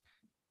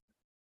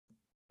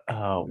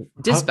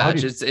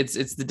dispatch.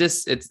 It's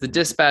the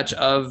dispatch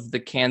of the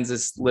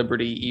Kansas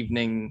Liberty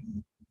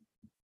Evening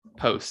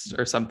Post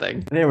or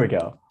something. There we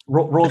go.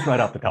 Rolls right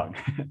off the tongue.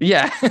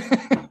 Yeah.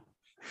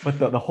 But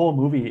the whole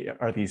movie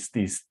are these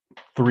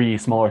 3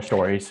 smaller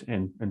stories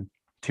and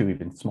 2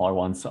 even smaller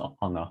ones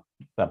on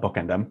that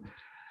bookend them.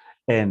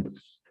 And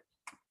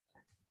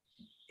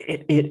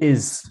it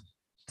is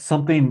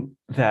something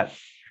that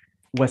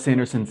Wes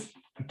Anderson's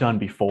done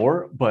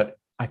before, but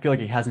I feel like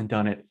he hasn't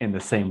done it in the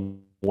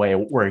same way,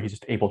 where he's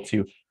just able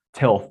to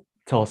tell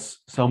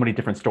so many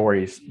different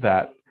stories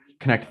that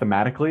connect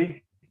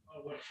thematically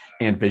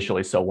and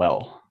visually so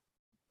well.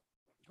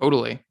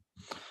 Totally.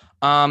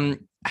 How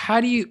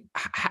do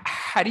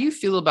you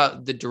feel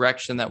about the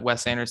direction that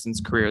Wes Anderson's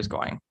career is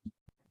going?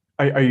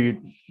 Are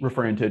you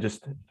referring to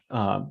just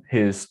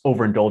his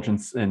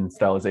overindulgence in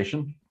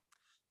stylization?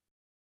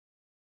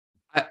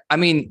 I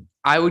mean,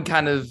 I would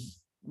kind of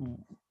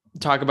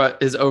talk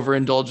about his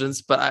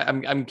overindulgence, but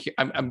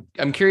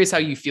I'm curious how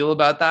you feel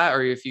about that,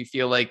 or if you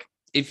feel like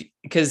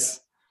because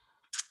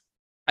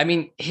I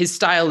mean, his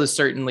style is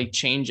certainly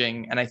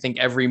changing, and I think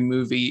every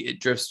movie it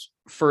drifts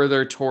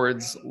further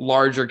towards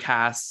larger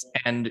casts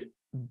and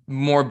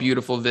more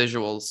beautiful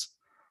visuals.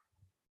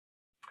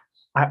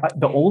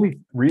 The only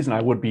reason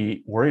I would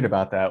be worried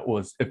about that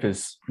was if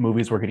his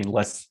movies were getting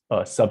less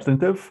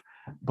substantive,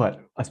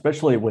 but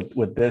especially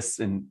with this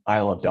in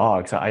Isle of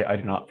Dogs, I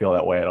do not feel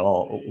that way at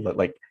all.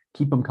 Like,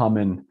 keep them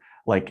coming.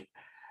 Like,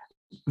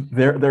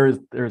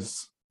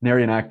 there's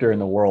nary an actor in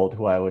the world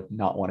who I would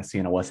not want to see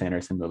in a Wes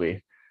Anderson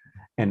movie,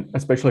 and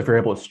especially if you're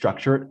able to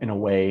structure it in a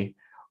way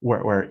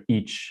where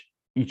each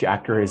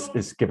actor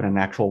is given an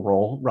actual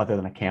role rather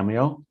than a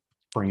cameo.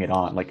 Bring it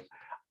on. Like,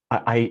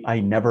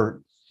 I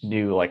never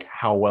knew like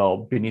how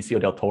well Benicio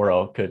del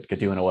Toro could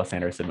do in a Wes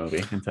Anderson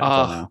movie until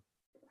now.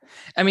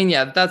 I mean,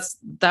 yeah,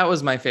 that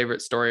was my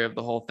favorite story of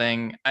the whole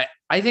thing.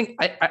 I think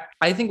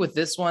with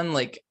this one,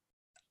 like,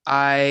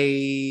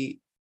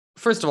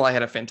 first of all, I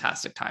had a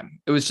fantastic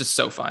time. It was just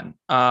so fun.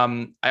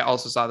 I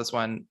also saw this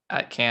one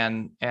at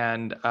Cannes,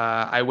 and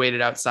I waited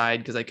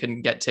outside because I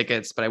couldn't get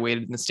tickets, but I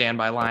waited in the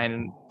standby line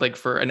and like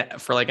for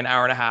like an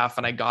hour and a half,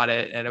 and I got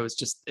it, and it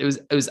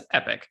was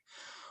epic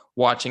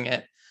watching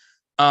it.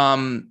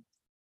 I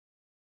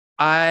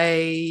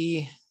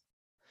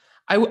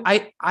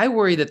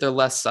worry that they're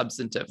less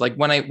substantive. Like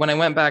when I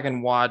went back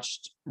and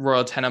watched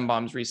Royal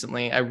Tenenbaums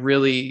recently, I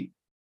really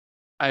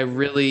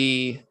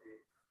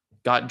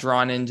got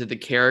drawn into the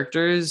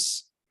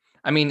characters.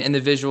 I mean, and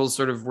the visuals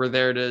sort of were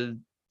there to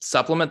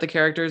supplement the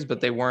characters,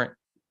 but they weren't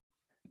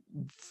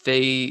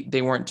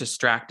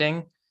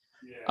distracting.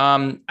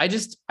 I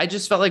just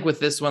felt like with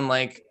this one,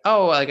 like,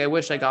 oh, like I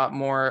wish I got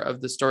more of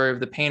the story of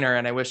the painter,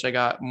 and I wish I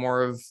got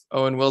more of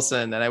Owen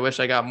Wilson, and I wish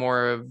I got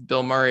more of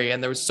Bill Murray.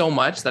 And there was so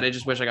much that I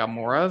just wish I got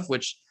more of,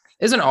 which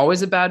isn't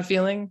always a bad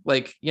feeling.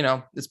 Like, you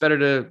know, it's better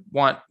to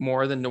want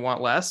more than to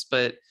want less.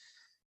 But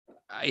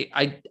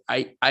I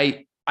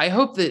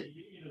hope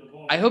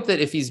that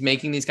if he's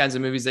making these kinds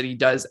of movies, that he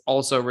does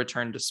also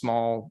return to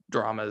small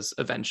dramas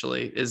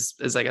eventually. Is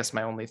I guess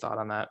my only thought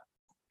on that.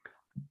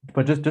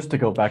 But just to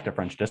go back to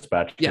French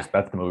Dispatch, yeah,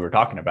 that's the movie we're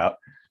talking about.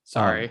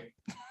 Sorry.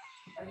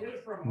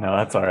 No,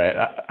 that's all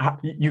right.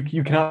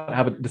 You cannot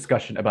have a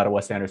discussion about a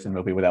Wes Anderson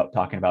movie without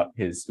talking about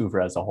his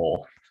oeuvre as a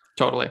whole.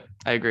 Totally,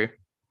 I agree.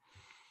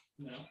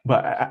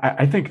 But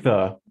I think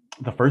the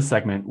first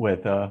segment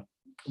with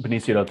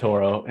Benicio del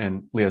Toro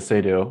and Léa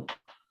Seydoux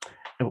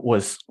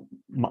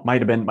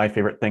might have been my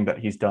favorite thing that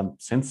he's done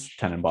since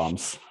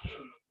Tenenbaums.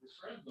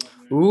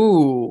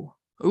 Ooh,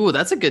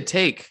 that's a good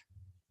take.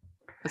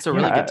 That's a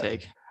really good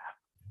take.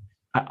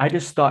 I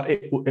just thought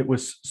it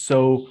was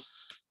so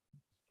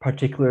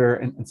particular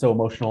and so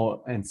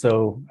emotional and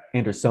so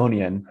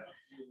Andersonian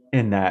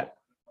in that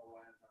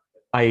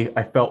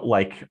I felt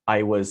like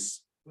I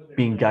was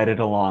being guided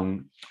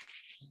along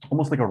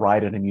almost like a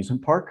ride at an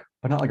amusement park,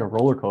 but not like a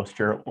roller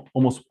coaster,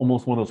 almost one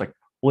of those like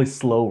really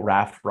slow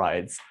raft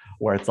rides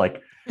where it's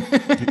like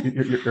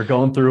you're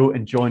going through,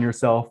 enjoying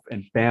yourself,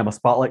 and bam, a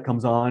spotlight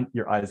comes on,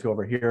 your eyes go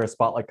over here, a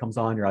spotlight comes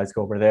on, your eyes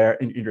go over there,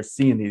 and you're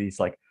seeing these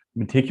like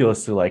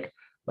meticulously like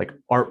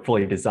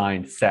artfully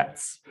designed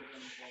sets.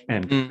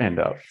 And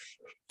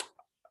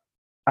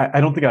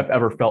I don't think I've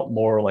ever felt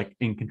more like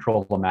in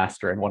control of a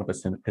master in one of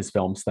his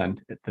films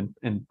than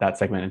in that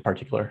segment in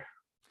particular.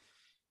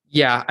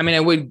 Yeah, I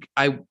mean,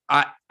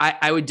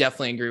 I would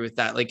definitely agree with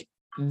that. Like,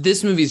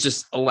 this movie is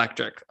just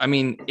electric. I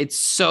mean, it's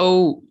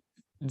so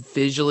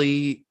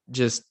visually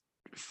just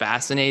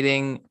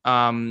fascinating.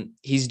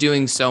 He's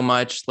doing so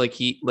much. Like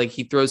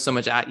he throws so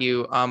much at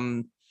you.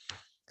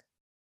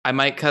 I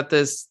might cut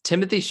this.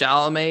 Timothée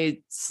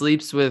Chalamet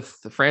sleeps with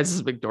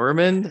Frances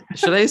McDormand.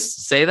 Should I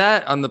say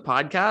that on the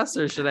podcast,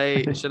 or should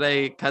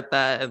I cut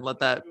that and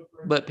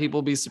let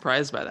people be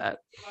surprised by that?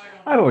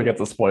 I don't think it's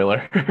a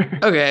spoiler.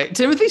 Okay,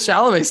 Timothée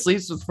Chalamet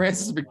sleeps with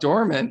Frances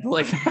McDormand.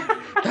 Like,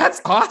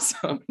 that's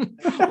awesome.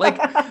 Like,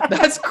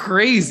 that's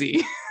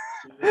crazy.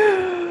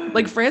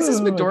 Like, Frances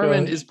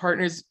McDormand is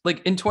partners.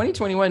 Like, in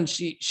 2021,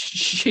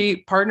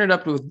 she partnered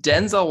up with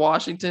Denzel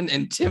Washington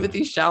and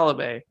Timothée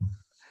Chalamet.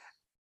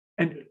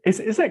 And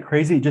is that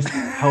crazy? Just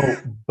how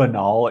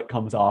banal it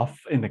comes off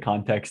in the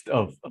context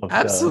of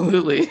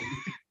absolutely.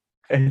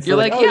 You're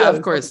like, yeah,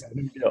 of course.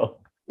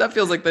 That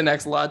feels like the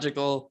next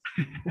logical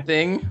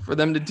thing for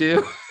them to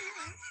do.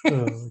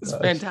 It's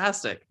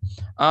fantastic.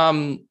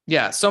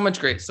 Yeah, so much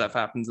great stuff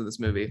happens in this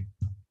movie.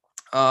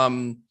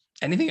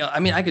 Anything else?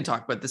 I mean, I could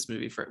talk about this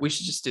movie we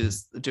should just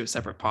do a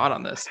separate pod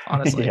on this,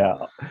 honestly. Yeah,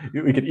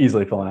 we could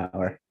easily fill an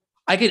hour.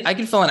 I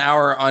could fill an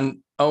hour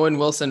on Owen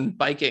Wilson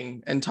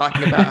biking and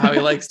talking about how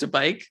he likes to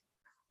bike.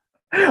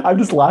 I'm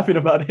just laughing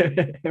about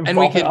him and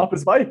falling off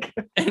his bike.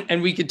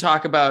 And we could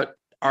talk about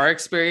our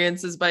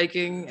experiences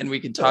biking, and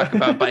we could talk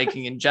about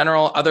biking in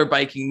general, other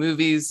biking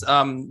movies.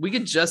 We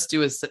could just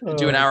do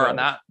an hour on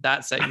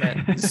that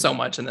segment. There's so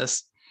much in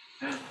this.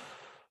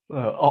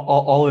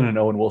 All in an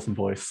Owen Wilson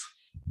voice.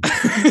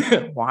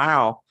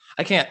 Wow.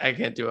 I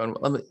can't do it.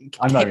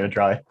 I'm not gonna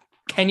try.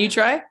 Can you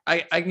try?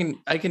 I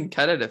can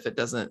cut it if it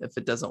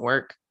doesn't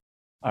work.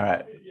 All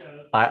right.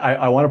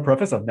 I want to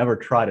preface, I've never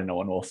tried an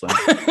Owen Wilson.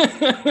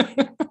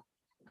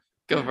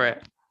 Go for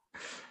it.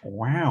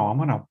 Wow,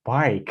 I'm on a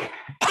bike.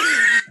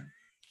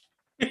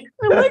 I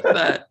like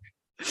that.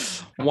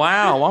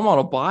 Wow, I'm on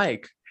a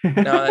bike. No,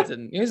 that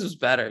didn't. Yours was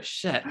better.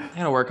 Shit, I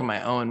gotta work on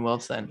my Owen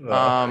Wilson.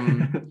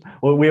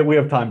 Well, we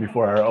have time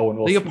before our Owen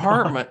The Wilson.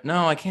 apartment.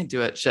 No, I can't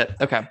do it. Shit.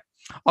 Okay,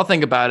 I'll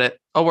think about it.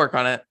 I'll work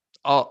on it.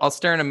 I'll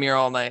stare in a mirror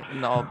all night,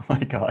 and I'll. Oh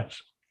my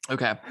gosh.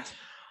 Okay.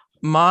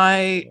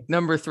 My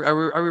number 3.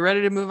 Are we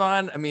ready to move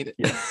on? I mean,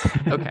 Yes.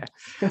 okay.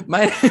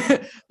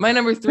 My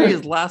number 3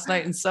 is Last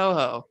Night in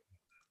Soho.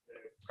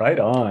 Right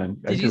on.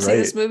 Did you see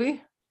this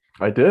movie?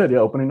 I did. Yeah,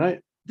 opening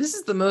night. This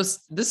is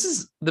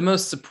the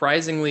most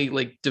surprisingly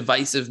like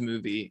divisive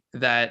movie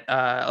that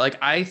like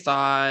I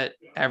thought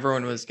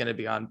everyone was going to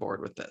be on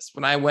board with this.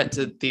 When I went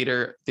to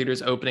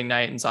theaters opening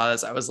night and saw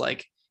this, I was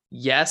like,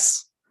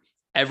 yes,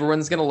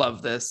 everyone's going to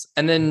love this.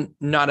 And then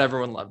not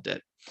everyone loved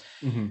it.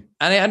 Mm-hmm.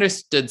 And I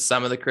understood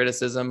some of the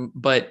criticism,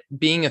 but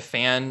being a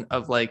fan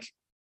of like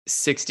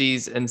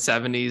 60s and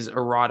 70s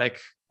erotic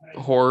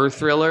horror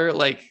thriller,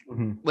 like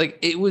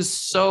it was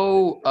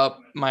so up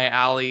my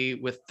alley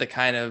with the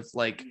kind of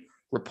like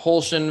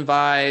Repulsion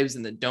vibes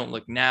and the Don't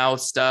Look Now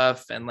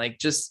stuff, and like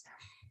just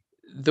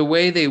the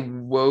way they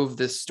wove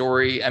this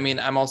story. I mean,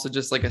 I'm also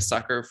just like a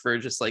sucker for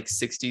just like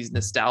 60s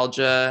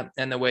nostalgia,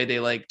 and the way they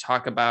like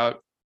talk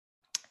about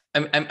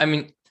I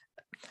mean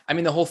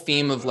the whole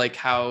theme of like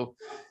how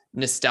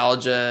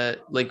nostalgia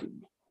like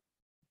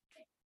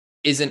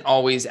isn't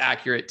always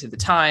accurate to the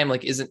time,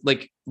 like isn't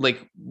like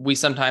we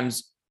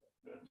sometimes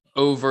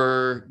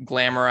over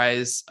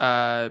glamorize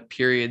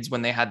periods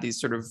when they had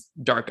these sort of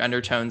dark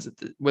undertones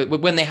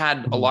when they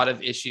had a lot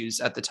of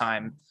issues at the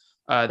time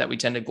that we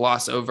tend to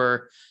gloss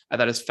over. I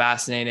thought it was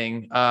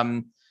fascinating.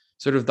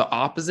 Sort of the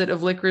opposite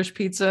of Licorice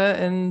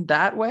Pizza in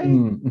that way,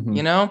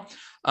 you know?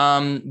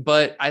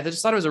 But I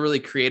just thought it was a really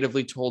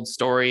creatively told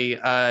story.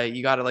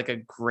 You got like a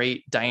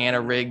great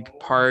Diana Rigg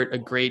part, a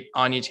great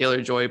Anya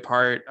Taylor-Joy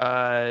part.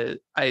 I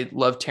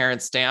love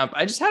Terrence Stamp.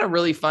 I just had a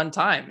really fun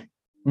time.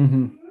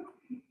 Mm-hmm.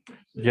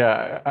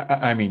 Yeah,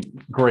 I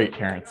mean, great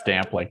Terrence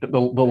Stamp, like the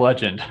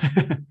legend.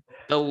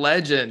 The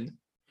legend.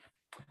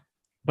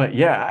 But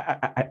yeah,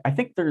 I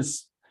think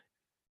there's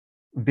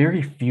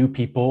very few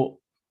people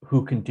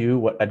who can do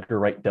what Edgar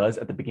Wright does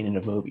at the beginning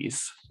of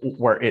movies,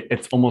 where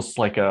it's almost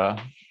like you're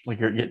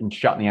getting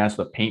shot in the ass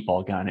with a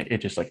paintball gun. It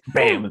just like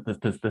bam,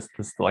 this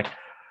like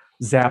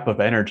zap of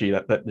energy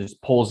that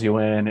just pulls you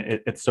in.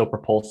 It's so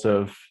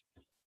propulsive,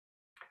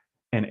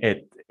 and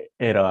it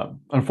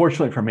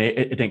unfortunately for me,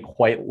 it didn't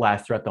quite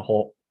last throughout the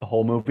whole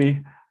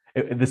movie.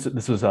 This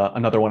was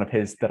another one of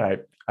his that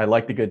I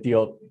liked a good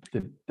deal.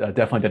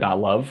 Definitely did not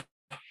love,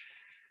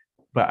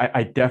 but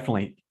I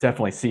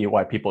definitely see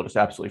why people just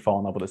absolutely fall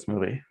in love with this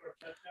movie.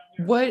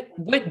 What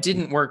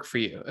didn't work for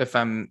you, if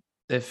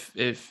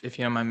you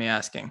don't mind me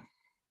asking?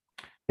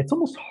 It's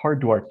almost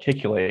hard to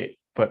articulate,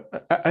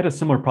 but I had a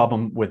similar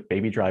problem with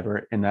Baby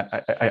Driver in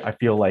that I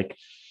feel like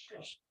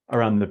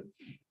around the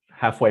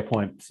halfway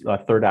point,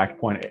 third act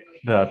point,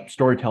 the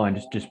storytelling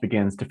just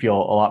begins to feel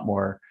a lot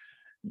more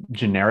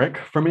generic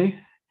for me,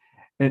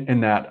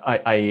 in that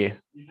I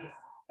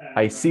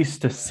cease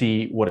to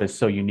see what is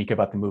so unique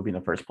about the movie in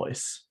the first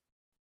place.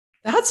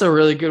 That's a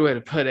really good way to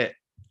put it.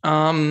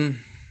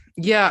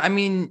 Yeah, I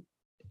mean,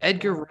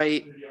 Edgar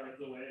Wright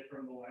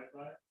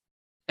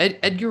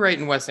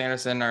and Wes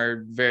Anderson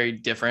are very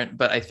different,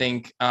 but I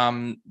think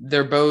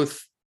they're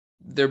both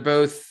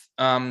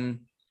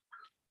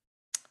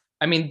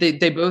I mean,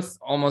 they both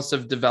almost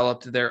have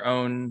developed their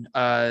own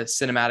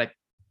cinematic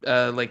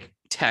like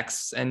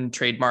texts and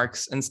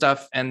trademarks and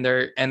stuff, and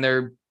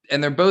they're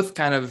both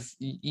kind of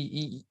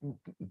you're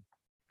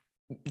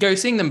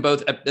seeing them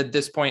both at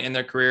this point in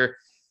their career,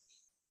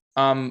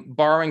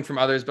 borrowing from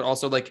others, but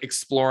also like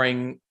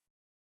exploring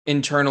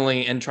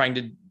internally and trying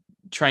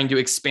to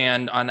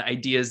expand on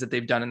ideas that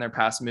they've done in their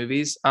past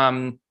movies.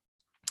 I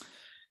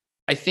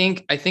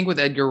think with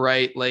Edgar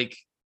Wright, like,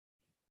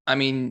 I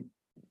mean,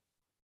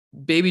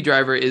 Baby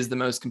Driver is the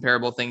most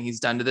comparable thing he's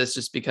done to this,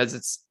 just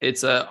because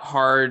it's a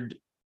hard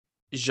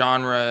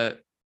genre.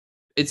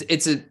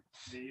 It's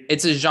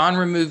a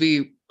genre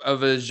movie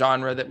of a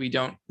genre that we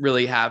don't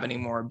really have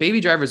anymore. Baby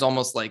Driver is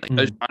almost like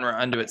a genre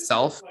unto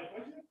itself.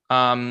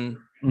 I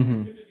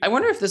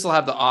wonder if this will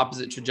have the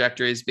opposite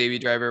trajectory as Baby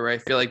Driver, where I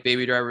feel like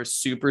Baby Driver was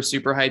super,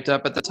 super hyped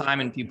up at the time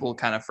and people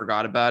kind of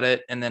forgot about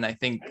it. And then I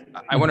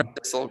wonder if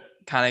this will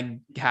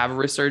kind of have a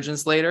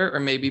resurgence later,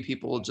 or maybe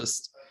people will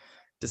just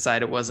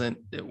decide it wasn't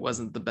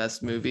the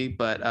best movie.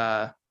 But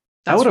I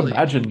would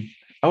imagine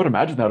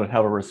that would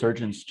have a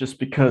resurgence, just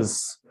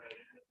because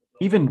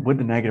even with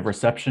the negative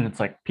reception, it's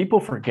like people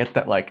forget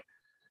that like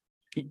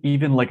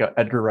even like a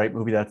Edgar Wright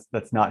movie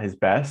that's not his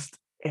best,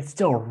 it's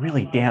still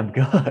really damn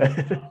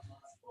good.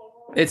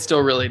 It's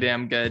still really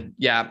damn good.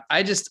 Yeah.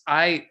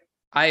 I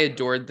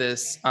adored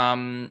this.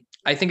 I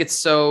think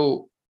it's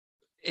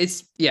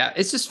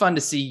just fun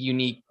to see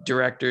unique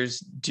directors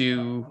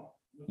do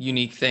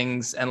unique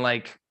things and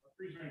like,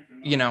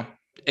 you know,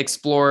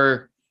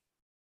 explore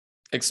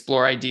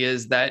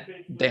ideas that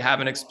they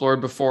haven't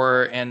explored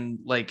before, and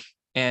like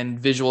and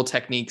visual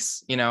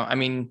techniques. You know, I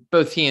mean,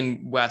 both he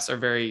and Wes are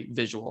very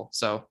visual,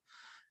 so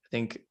I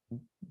think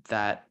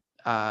that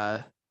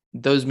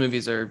those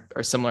movies are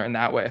similar in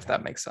that way, if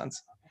that makes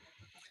sense.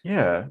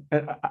 Yeah,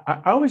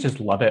 I always just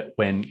love it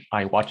when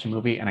I watch a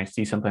movie and I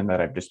see something that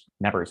I've just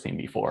never seen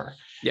before.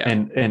 Yeah.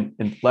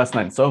 And Last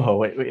Night in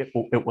Soho,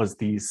 it was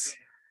these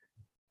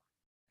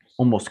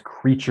almost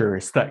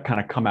creatures that kind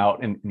of come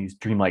out in these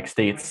dreamlike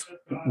states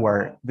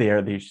where they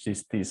are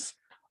these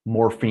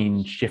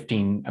morphine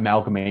shifting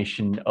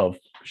amalgamation of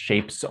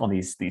shapes on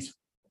these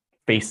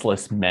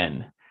faceless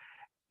men,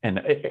 and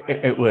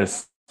it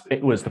was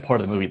the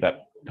part of the movie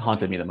that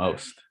haunted me the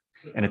most.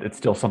 And it's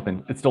still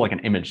something. It's still like an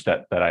image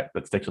that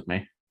sticks with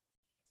me.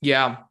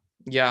 Yeah.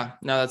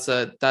 No,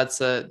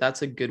 that's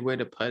a good way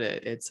to put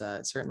it. It's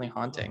certainly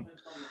haunting.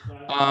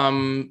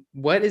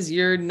 What is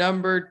your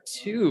number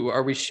 2?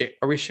 Are we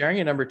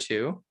sharing a number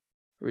 2?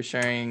 Are we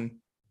sharing?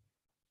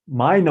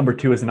 My number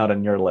 2 is not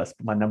on your list,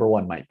 but my number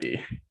 1 might be.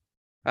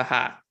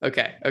 Aha.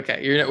 Okay.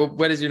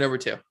 What is your number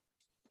 2?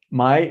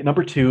 My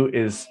number 2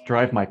 is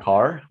Drive My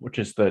Car, which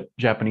is the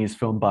Japanese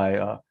film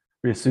by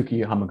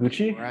Ryosuke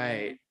Hamaguchi.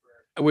 Right.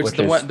 Which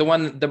the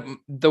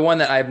one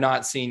that I have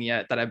not seen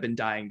yet that I've been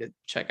dying to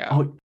check out.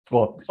 Oh,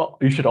 well,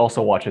 you should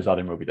also watch his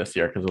other movie this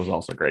year because it was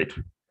also great.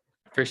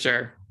 For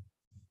sure.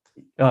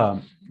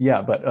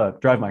 But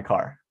Drive My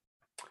Car.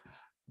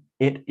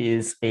 It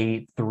is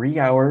a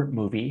 3-hour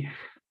movie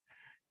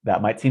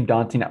that might seem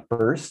daunting at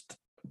first,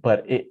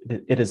 but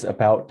it is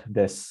about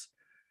this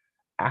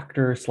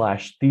actor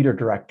 / theater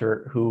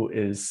director who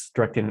is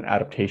directing an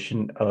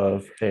adaptation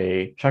of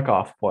a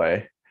Chekhov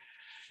play,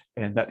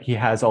 and that he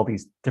has all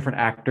these different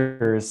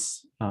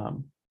actors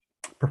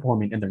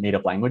performing in their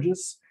native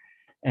languages.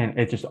 And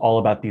it's just all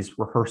about these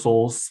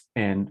rehearsals.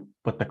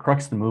 But the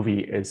crux of the movie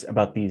is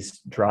about these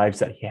drives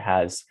that he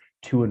has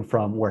to and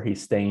from where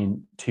he's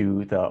staying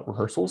to the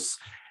rehearsals.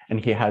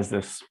 And he has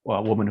this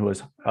woman who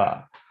is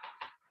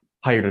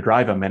hired to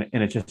drive him. And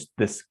it's just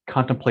this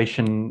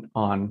contemplation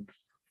on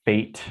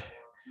fate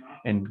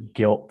and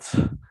guilt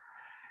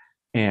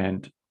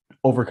and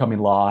overcoming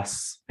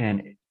loss.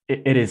 And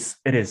it is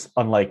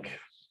unlike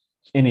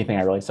anything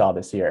I really saw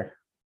this year.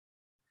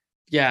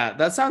 Yeah,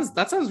 that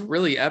sounds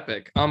really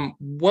epic.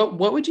 What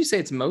would you say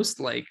it's most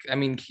like? I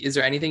mean, is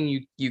there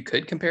anything you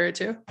could compare it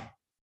to?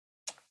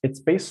 It's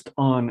based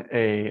on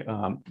a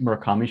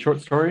Murakami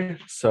short story.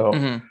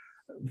 So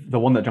the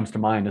one that jumps to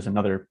mind is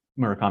another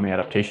Murakami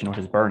adaptation, which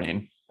is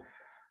Burning.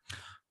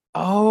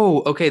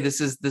 Oh, okay. This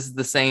is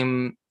the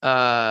same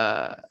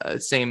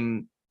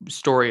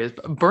story as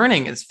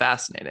Burning. Is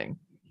fascinating.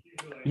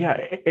 Yeah,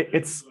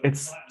 it's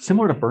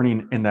similar to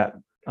Burning in that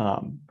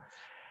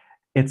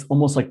it's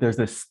almost like there's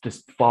this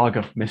fog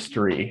of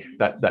mystery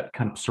that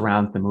kind of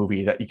surrounds the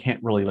movie that you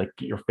can't really like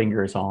get your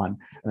fingers on,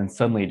 and then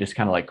suddenly it just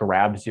kind of like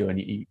grabs you, and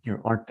you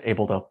aren't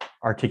able to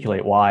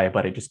articulate why,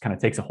 but it just kind of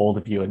takes a hold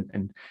of you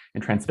and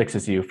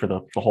transfixes you for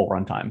the whole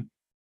runtime.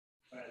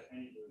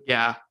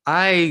 Yeah,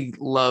 I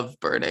love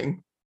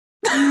Burning.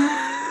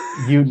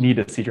 You need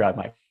to see Drive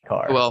My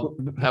Car. I will.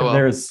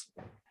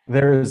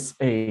 There's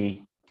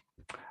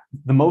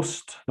the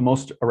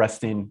most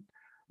arresting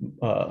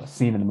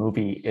scene in the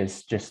movie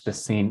is just the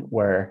scene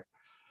where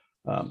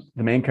the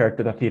main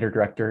character, the theater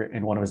director,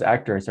 and one of his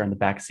actors are in the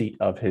back seat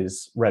of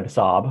his red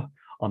Saab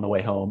on the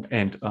way home,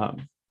 and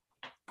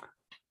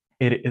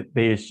it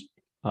is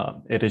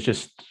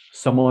just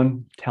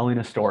someone telling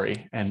a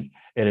story, and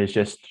it is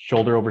just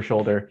shoulder over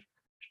shoulder,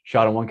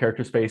 shot on one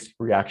character's face,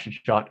 reaction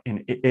shot,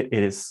 and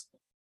it's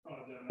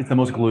the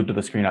most glued to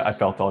the screen I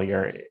felt all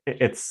year.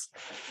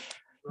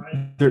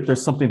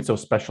 There's something so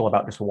special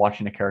about just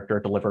watching a character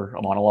deliver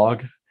a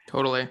monologue.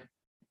 Totally.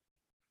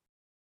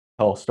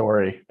 Tell a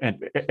story.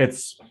 And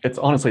it's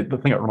honestly the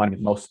thing that reminded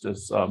me the most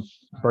is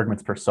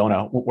Bergman's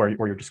Persona, where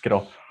you're just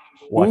gonna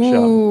watch.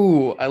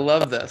 Ooh, I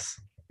love this.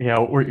 Yeah,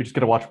 where you're just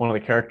gonna watch one of the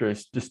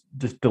characters just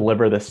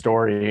deliver this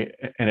story,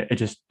 and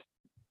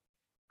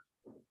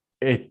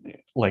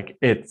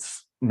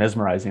it's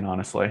mesmerizing,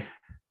 honestly.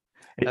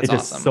 That's it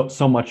just awesome.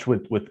 so much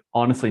with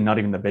honestly not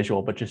even the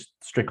visual, but just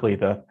strictly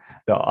the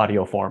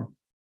audio form.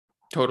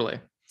 Totally.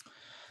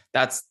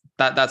 That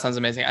sounds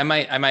amazing. I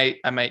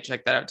might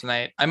check that out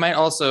tonight. I might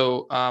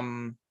also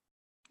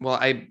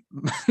my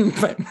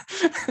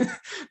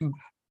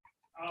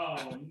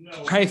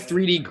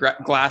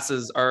 3D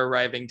glasses are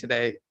arriving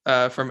today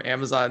from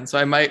Amazon, so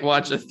I might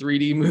watch a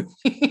 3D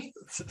movie.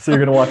 So you're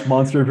gonna watch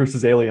Monster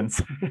versus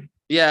Aliens.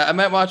 Yeah, I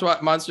might watch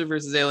Monster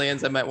versus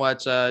Aliens. I might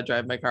watch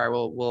Drive My Car.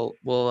 We'll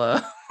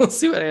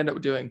see what I end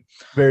up doing.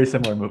 Very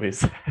similar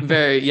movies.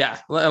 Yeah,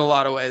 in a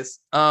lot of ways.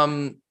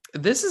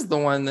 This is the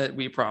one that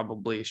we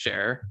probably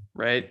share,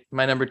 right?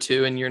 My number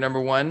 2 and your number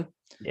 1.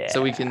 Yeah.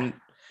 So we can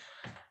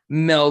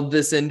meld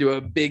this into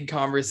a big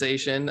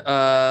conversation.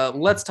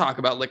 Let's talk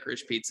about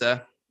Licorice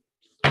Pizza.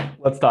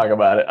 Let's talk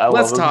about it.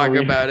 Let's talk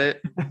about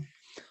it.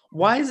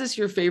 Why is this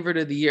your favorite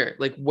of the year?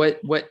 Like what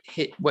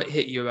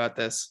hit you about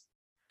this?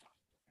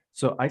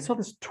 So I saw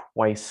this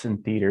twice in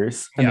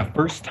theaters, and the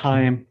first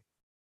time,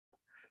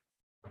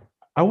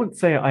 I wouldn't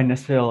say I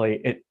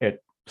necessarily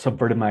it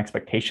subverted my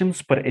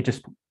expectations, but it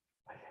just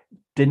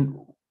didn't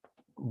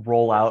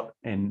roll out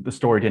and the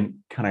story didn't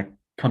kind of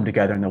come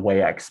together in the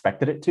way I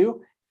expected it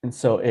to. And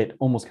so it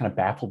almost kind of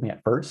baffled me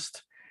at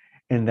first,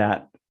 in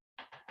that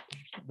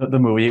the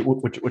movie,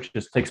 which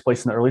just takes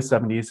place in the early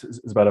 70s,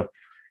 is about a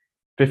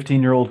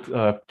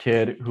 15-year-old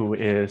kid who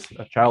is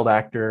a child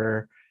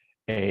actor,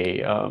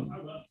 a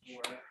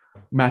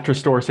mattress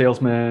store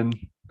salesman,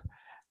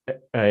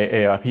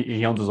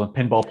 he owns his own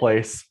pinball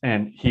place,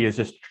 and he is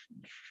just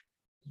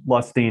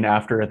lusting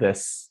after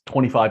this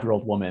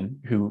 25-year-old woman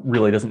who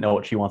really doesn't know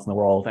what she wants in the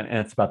world. And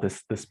it's about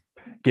this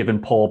give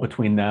and pull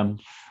between them,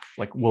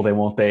 like will they,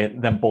 won't they,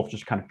 them both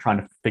just kind of trying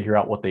to figure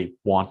out what they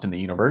want in the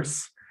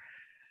universe.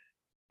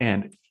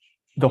 And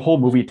the whole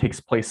movie takes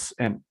place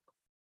in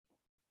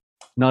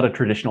not a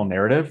traditional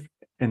narrative,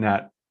 in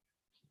that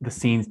the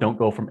scenes don't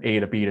go from A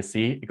to B to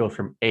C. It goes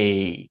from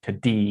A to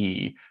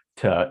D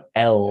to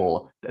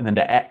L and then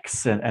to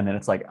X. And then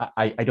it's like,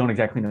 I don't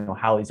exactly know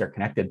how these are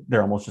connected.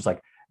 They're almost just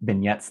like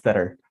vignettes that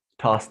are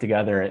tossed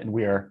together, and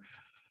we are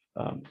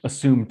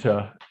assumed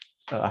to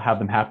have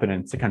them happen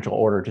in sequential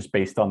order just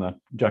based on the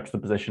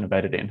juxtaposition of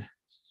editing.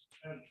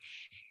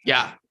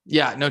 Yeah,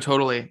 no,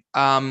 totally.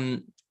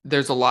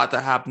 There's a lot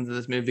that happens in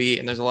this movie,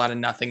 and there's a lot of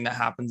nothing that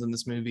happens in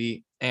this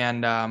movie.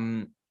 And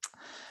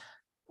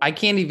I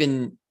can't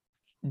even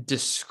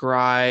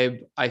describe,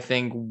 I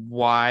think,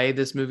 why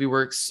this movie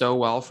works so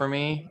well for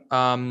me,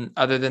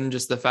 other than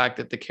just the fact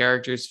that the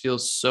characters feel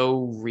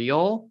so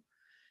real.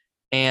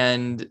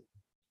 And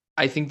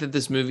I think that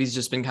this movie's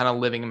just been kind of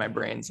living in my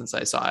brain since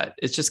I saw it.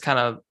 It's just kind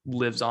of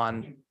lives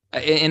on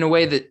in a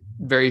way that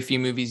very few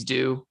movies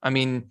do. I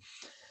mean,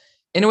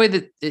 in a way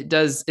that it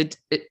does, it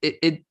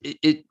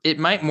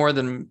might more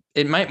than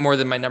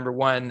my number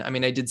one. I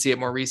mean, I did see it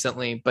more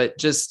recently, but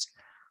just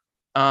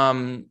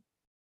the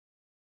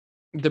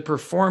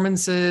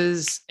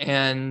performances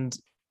and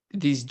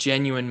these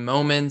genuine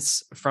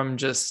moments, from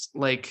just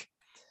like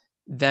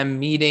them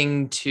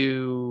meeting,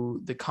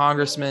 to the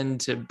congressman,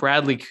 to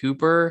Bradley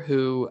Cooper,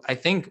 who I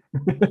think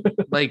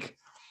like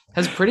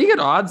has pretty good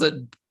odds at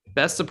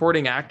best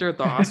supporting actor at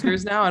the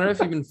Oscars now. I don't know if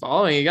you've been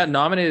following. He got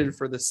nominated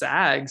for the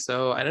SAG,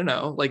 so I don't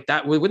know. Like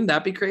that, wouldn't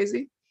that be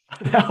crazy?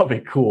 That would be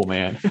cool,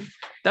 man.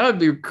 That would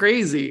be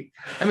crazy.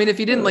 I mean, if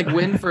he didn't like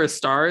win for A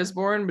Star Is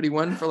Born, but he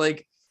won for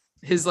like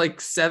his like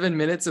 7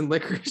 minutes in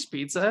Licorice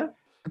Pizza,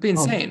 it'd be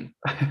insane.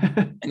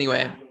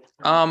 Anyway,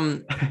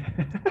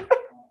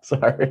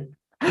 sorry.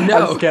 No,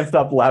 I just can't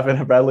stop laughing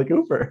at Bradley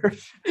Cooper.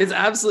 It's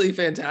absolutely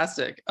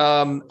fantastic.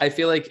 I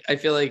feel like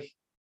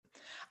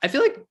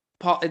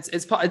Paul, it's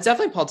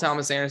definitely Paul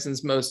Thomas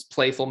Anderson's most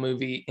playful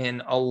movie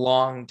in a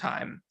long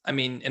time. I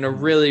mean, in a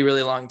really,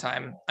 really long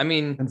time. I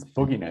mean, since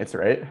Boogie Nights,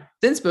 right?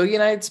 Since Boogie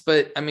Nights,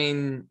 but I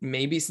mean,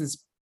 maybe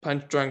since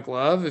Punch Drunk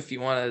Love, if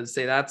you want to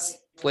say that's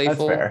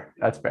playful.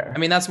 That's fair. I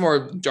mean, that's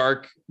more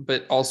dark,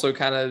 but also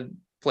kind of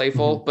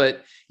playful. Mm-hmm.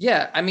 But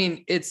yeah, I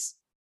mean, it's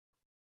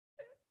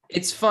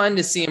fun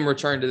to see him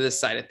return to this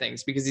side of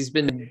things, because he's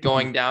been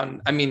going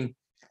down. I mean,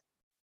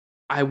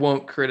 I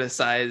won't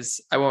criticize.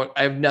 I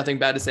have nothing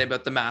bad to say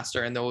about The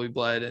Master and There Will Be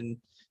Blood and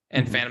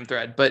mm-hmm. Phantom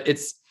Thread, but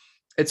it's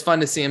fun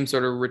to see him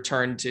sort of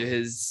return to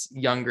his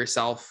younger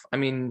self. I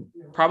mean,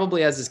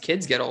 probably as his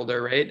kids get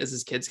older, right? As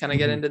his kids kind of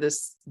mm-hmm. get into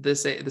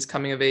this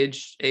coming of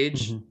age.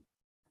 Mm-hmm.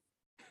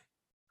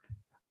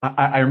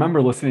 I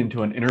remember listening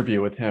to an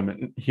interview with him,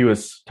 and he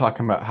was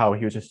talking about how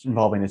he was just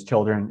involving his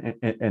children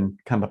in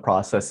kind of the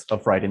process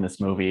of writing this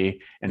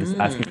movie, and just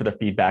asking for their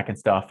feedback and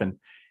stuff. And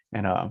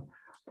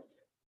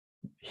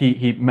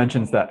he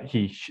mentions that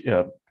he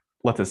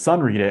lets his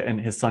son read it,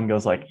 and his son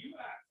goes like,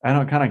 I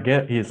don't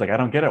get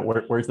it.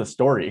 Where's the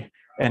story?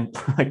 And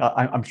like,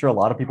 I'm sure a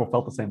lot of people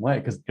felt the same way,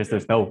 because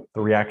there's no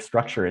the react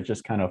structure. It's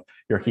just kind of,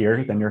 you're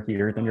here, then you're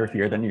here, then you're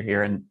here, then you're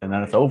here, and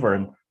then it's over.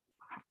 And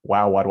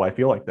wow, why do I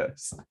feel like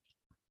this?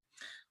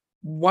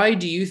 Why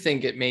do you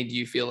think it made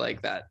you feel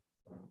like that?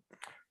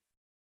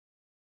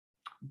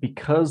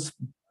 Because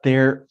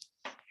there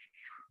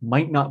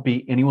might not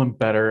be anyone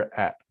better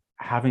at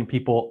having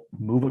people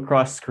move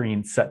across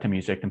screens set to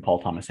music than Paul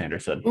Thomas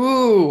Anderson.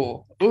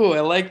 Ooh, I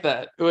like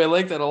that. I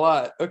like that a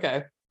lot.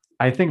 Okay.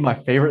 I think my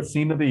favorite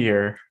scene of the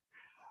year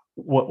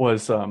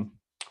was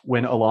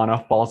when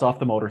Alana falls off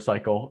the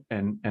motorcycle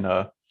and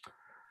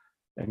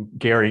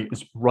Gary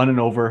is running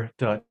over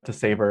to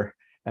save her,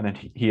 and then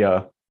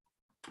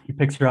he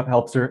picks her up,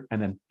 helps her,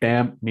 and then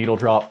bam, needle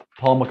drop,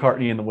 Paul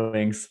McCartney in the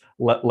wings,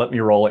 let me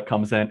roll it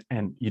comes in,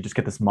 and you just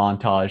get this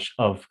montage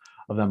of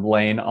them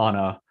laying on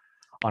a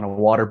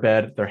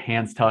waterbed, their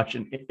hands touch,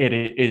 and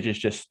it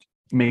just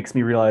makes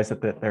me realize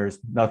that there's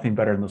nothing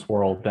better in this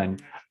world than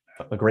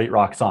a great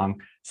rock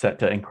song set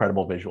to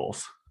incredible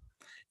visuals.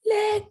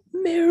 Let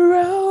me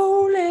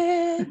roll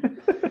it.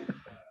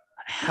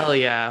 Hell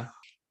yeah.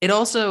 It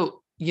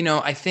also,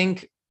 I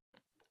think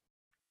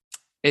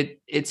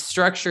it's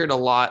structured a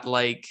lot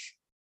like,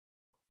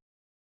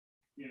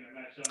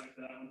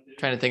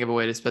 trying to think of a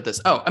way to split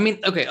this. Oh, I mean,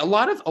 okay, a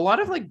lot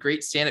of like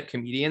great stand-up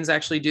comedians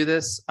actually do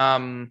this.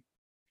 I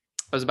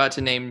was about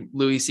to name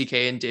Louis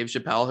C.K. and Dave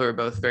Chappelle, who are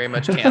both very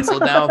much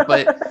canceled now,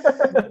 but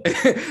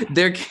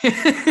their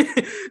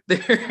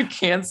their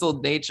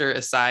canceled nature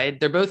aside,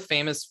 they're both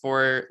famous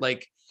for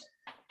like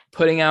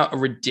putting out a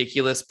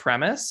ridiculous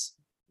premise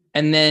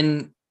and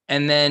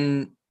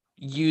then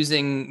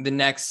using the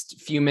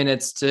next few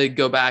minutes to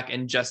go back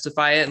and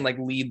justify it and like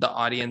lead the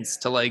audience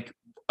to like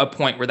a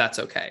point where that's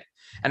okay.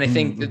 And I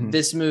think that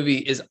this movie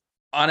is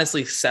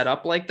honestly set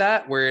up like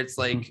that, where it's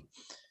like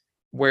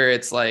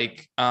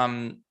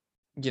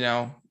you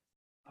know,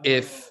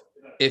 if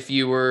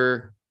you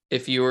were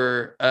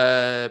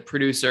a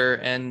producer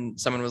and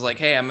someone was like,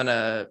 hey, I'm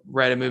gonna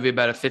write a movie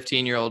about a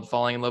 15-year-old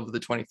falling in love with a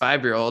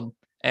 25-year-old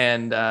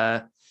and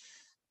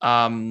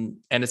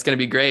it's gonna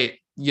be great,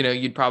 you know,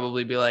 you'd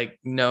probably be like,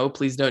 no,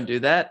 please don't do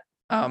that,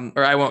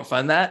 or I won't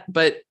fund that.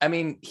 But I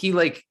mean,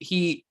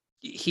 he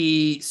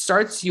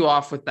starts you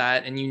off with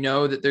that, and you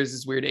know that there's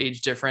this weird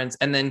age difference,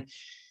 and then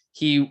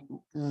he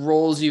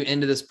rolls you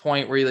into this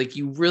point where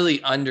you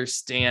really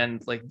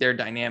understand like their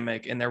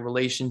dynamic and their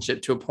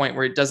relationship to a point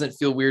where it doesn't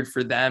feel weird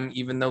for them,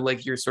 even though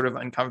like you're sort of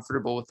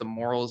uncomfortable with the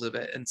morals of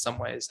it in some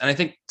ways. And I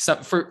think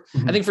for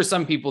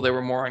some people they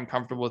were more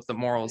uncomfortable with the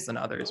morals than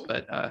others.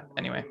 But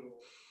anyway,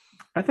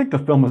 I think the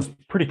film was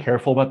pretty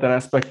careful about that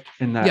aspect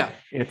in that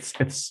it's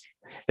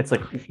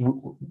like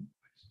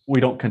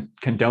we don't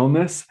condone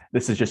this.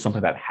 This is just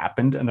something that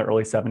happened in the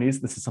early 70s.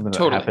 This is something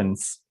that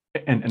happens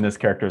in this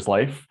character's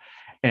life.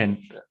 And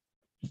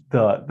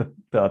the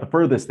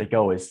furthest they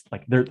go is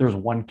like there's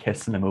one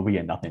kiss in the movie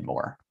and nothing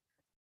more.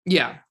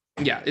 Yeah,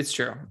 it's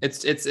true.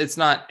 It's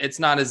not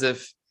as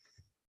if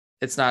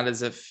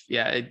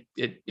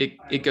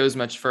it goes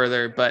much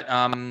further. But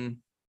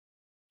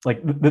like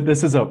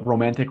this is a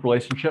romantic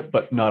relationship,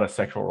 but not a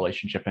sexual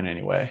relationship in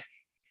any way.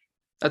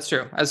 That's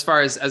true. As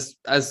far as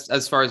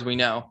we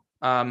know,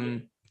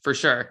 for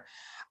sure.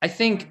 I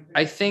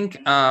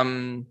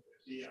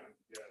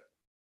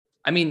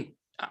mean,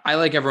 I,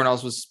 like everyone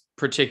else, was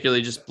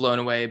particularly just blown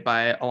away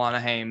by Alana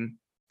Haim,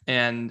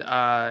 and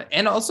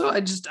also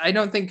I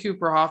don't think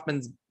Cooper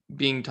Hoffman's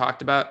being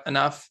talked about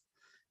enough,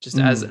 just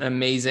as an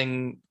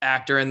amazing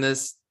actor in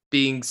this,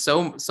 being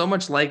so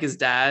much like his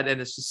dad,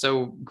 and it's just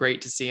so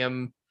great to see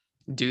him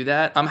do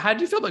that. How do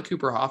you feel about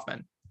Cooper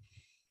Hoffman?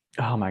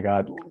 Oh my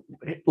God,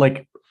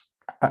 like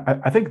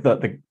I think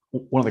the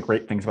one of the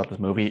great things about this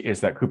movie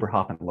is that Cooper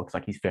Hoffman looks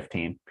like he's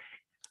 15.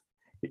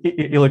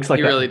 It looks like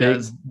he really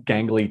does.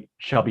 Gangly,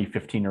 chubby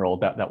 15-year-old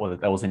that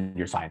was in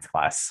your science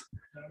class.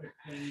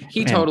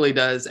 He totally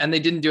does. And they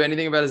didn't do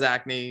anything about his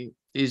acne.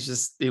 He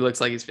looks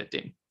like he's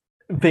 15.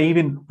 They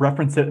even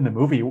reference it in the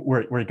movie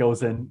where he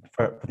goes in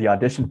for the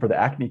audition for the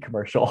acne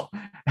commercial.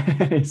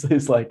 And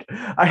he's like,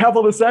 I have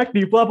all this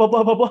acne, blah, blah,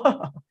 blah, blah,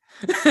 blah.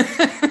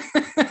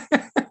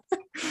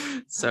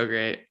 So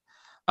great.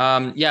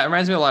 It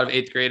reminds me a lot of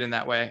 8th Grade in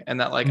that way. And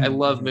that, like, I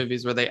love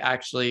movies where they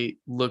actually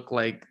look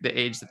like the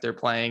age that they're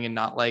playing and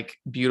not like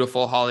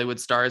beautiful Hollywood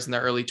stars in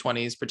their early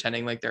 20s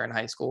pretending like they're in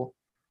high school.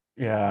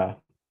 Yeah.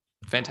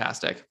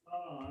 Fantastic.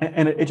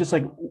 And it just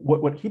like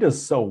what he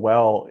does so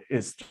well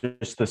is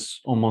just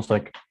this almost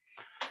like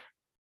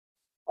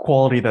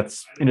quality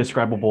that's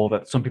indescribable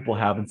that some people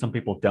have and some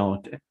people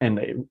don't. And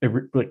it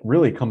like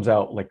really comes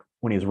out like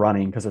when he's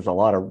running, because there's a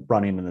lot of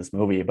running in this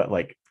movie, but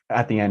like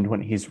at the end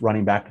when he's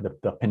running back to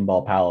the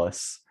Pinball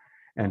Palace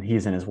and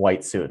he's in his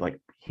white suit, like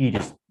he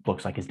just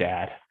looks like his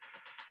dad.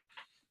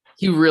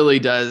 He really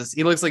does.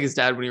 He looks like his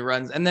dad when he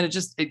runs. And then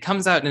it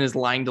comes out in his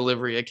line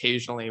delivery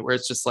occasionally where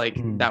it's just like,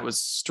 that was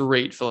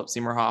straight Philip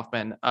Seymour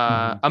Hoffman.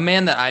 A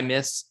man that I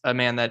miss, a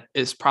man that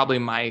is probably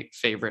my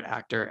favorite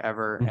actor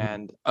ever.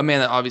 And a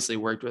man that obviously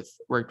worked with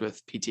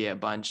PTA a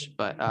bunch,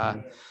 but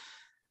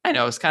I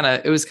know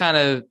it was kind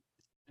of,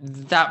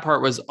 that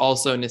part was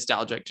also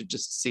nostalgic to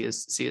just see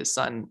his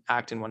son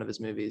act in one of his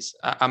movies.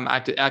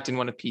 Act in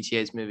one of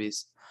PTA's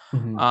movies.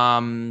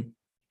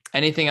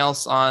 Anything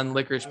else on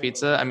Licorice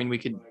Pizza? I mean, we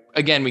could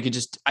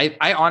just,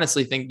 I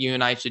honestly think you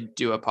and I should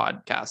do a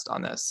podcast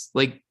on this.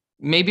 Like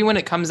maybe when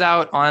it comes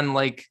out on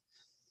like,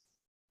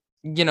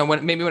 you know,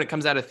 when it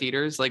comes out of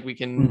theaters, like we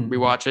can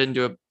rewatch it and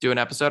do an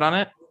episode on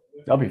it.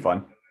 That'll be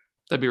fun.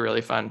 That'd be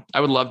really fun.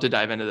 I would love to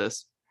dive into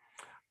this.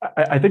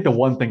 I think the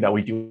one thing that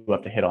we do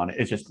have to hit on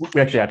is just,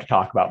 we actually have to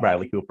talk about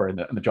Bradley Cooper and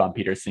the John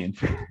Peters scene.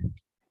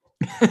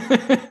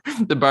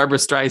 The Barbara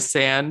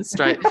Streisand.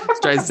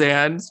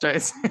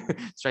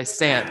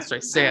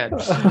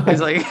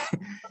 He's like,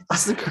 this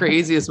is the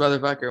craziest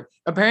motherfucker.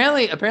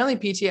 Apparently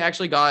PTA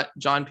actually got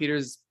John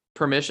Peters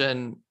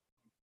permission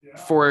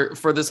for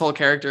this whole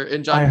character,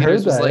 and John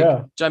Peters was like,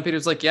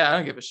 yeah, I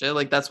don't give a shit.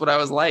 Like that's what I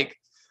was like.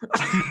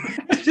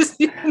 Just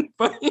even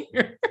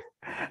funnier.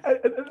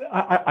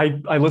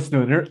 I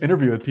listened to an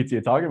interview with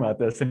PTA talking about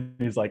this, and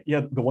he's like,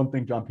 yeah, the one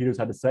thing John Peters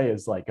had to say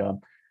is like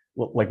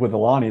with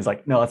Alana, he's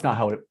like, no, that's not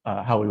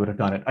how we would have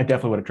done it. I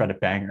definitely would have tried to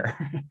bang her.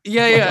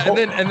 Yeah.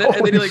 Like, and then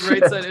he like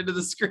writes that into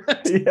the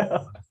script. Yeah.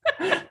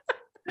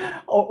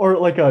 Or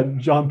like a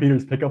John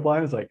Peters pickup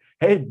line is like,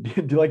 hey,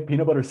 do you like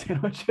peanut butter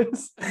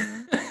sandwiches?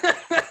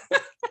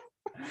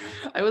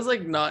 I was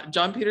like,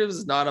 John Peters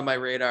was not on my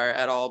radar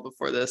at all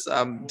before this.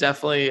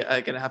 Definitely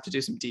gonna have to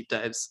do some deep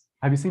dives.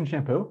 Have you seen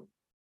Shampoo?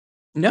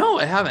 No,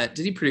 I haven't.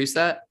 Did he produce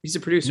that? He's a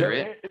producer,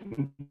 right?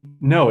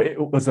 No, it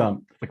was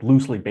like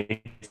loosely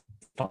based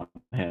on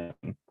him.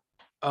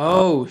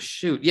 Oh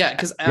shoot, yeah.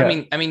 Because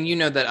Yeah. I mean, you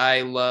know that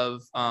I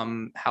love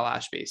Hal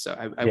Ashby, so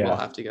I will Yeah.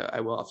 have to go.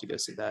 I will have to go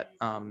see that.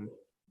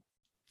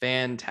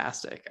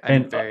 Fantastic.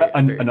 And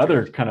I'm very another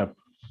intrigued. kind of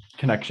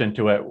connection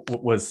to it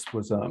was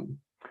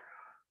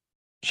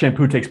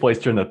Shampoo takes place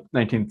during the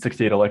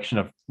 1968 election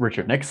of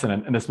Richard Nixon,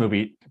 and this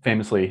movie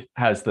famously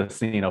has the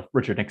scene of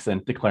Richard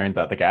Nixon declaring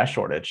the gas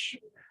shortage.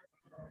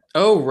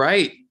 Oh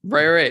right.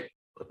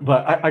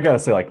 But I gotta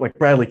say, like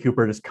Bradley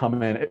Cooper just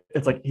come in.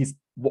 It's like he's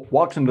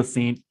walks into the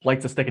scene,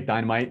 lights a stick of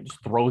dynamite,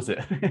 just throws it.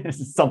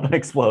 Something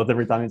explodes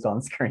every time he's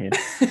on screen.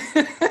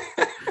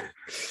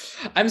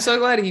 I'm so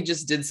glad he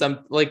just did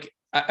some like.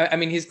 I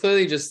mean, he's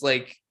clearly just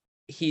like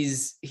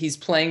he's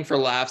playing for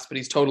laughs, but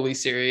he's totally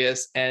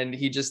serious, and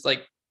he just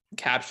like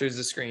captures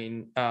the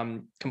screen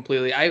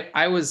completely.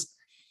 I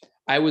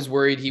was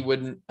worried he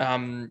wouldn't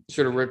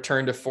sort of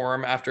return to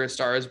form after A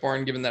Star Is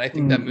Born, given that I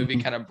think that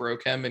movie kind of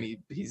broke him, and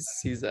he's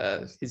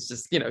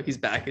just, you know, he's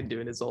back and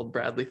doing his old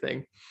Bradley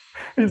thing.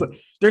 He's like,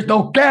 "There's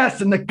no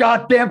gas in the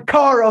goddamn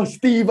car, oh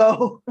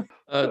Steve-O."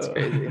 Oh, it's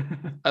crazy.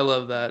 I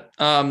love that.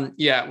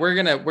 Yeah, we're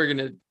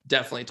gonna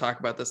definitely talk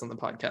about this on the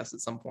podcast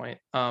at some point.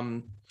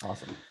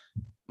 Awesome.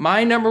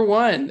 My number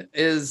one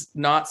is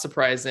not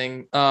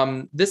surprising.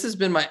 This has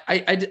been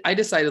I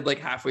decided like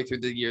halfway through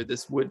the year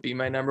this would be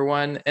my number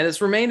one, and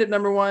it's remained at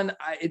number one.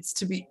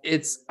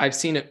 I've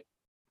seen it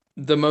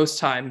the most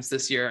times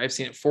this year. I've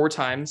seen it 4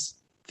 times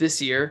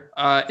this year.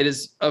 It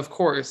is, of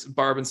course,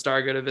 Barb and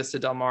Star Go to Vista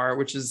Del Mar,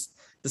 which is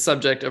the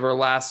subject of our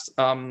last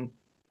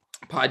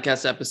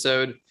podcast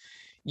episode.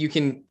 You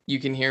can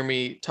hear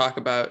me talk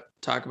about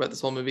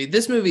this whole movie.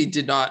 This movie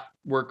did not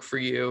work for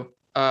you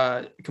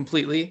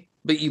completely,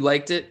 but you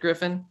liked it,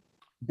 Griffin?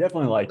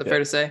 Definitely liked it. Fair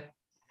to say?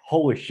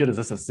 Holy shit, is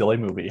this a silly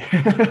movie?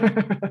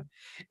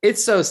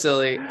 It's so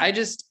silly.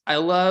 I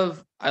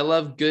love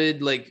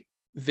good like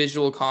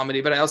visual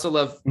comedy, but I also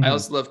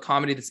love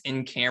comedy that's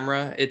in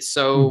camera. It's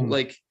so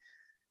like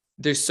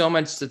there's so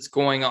much that's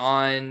going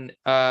on.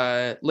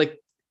 Like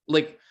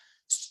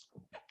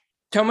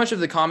so much of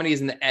the comedy is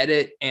in the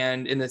edit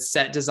and in the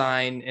set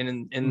design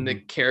and in the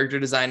character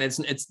design.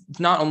 It's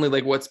not only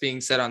like what's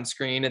being said on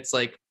screen, it's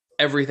like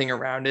everything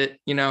around it,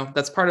 you know.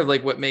 That's part of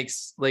like what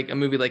makes like a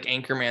movie like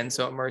Anchorman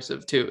so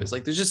immersive too. Is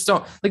like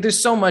there's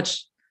so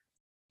much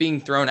being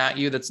thrown at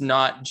you that's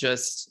not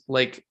just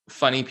like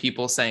funny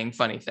people saying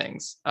funny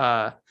things.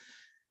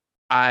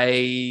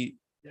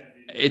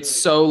 It's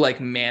so like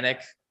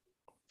manic,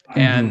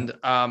 and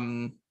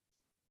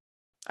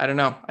I don't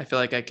know. I feel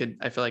like I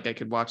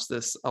could watch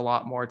this a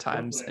lot more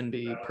times and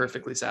be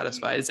perfectly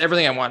satisfied. It's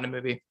everything I want in a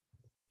movie.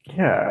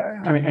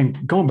 Yeah, I mean,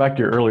 and going back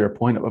to your earlier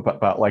point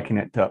about liking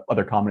it to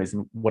other comedies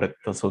and what it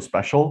does so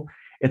special,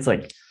 it's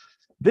like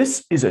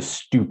this is a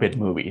stupid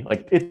movie.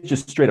 Like it's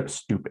just straight up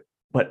stupid.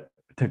 But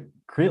to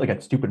create like a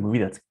stupid movie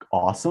that's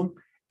awesome,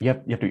 you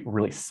have to be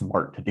really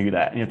smart to do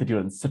that, and you have to do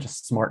it in such a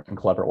smart and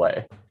clever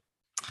way.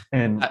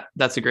 And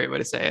that's a great way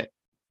to say it.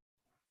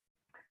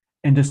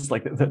 And just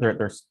like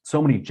there's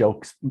so many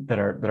jokes that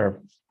are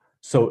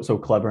so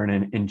clever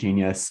and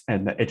ingenious,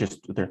 and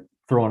they're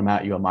throwing them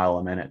at you a mile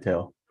a minute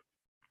too.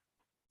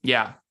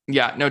 Yeah,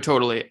 no,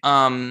 totally.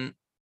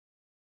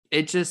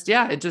 It just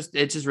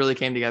really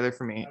came together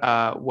for me.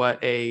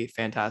 What a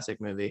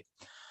fantastic movie.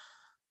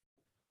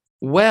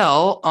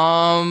 Well,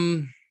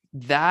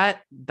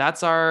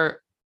 that's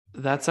our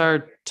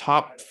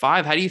top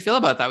 5. How do you feel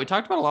about that? We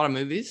talked about a lot of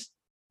movies.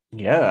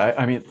 Yeah,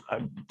 I mean,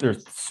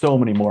 there's so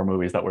many more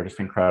movies that were just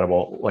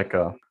incredible. Like,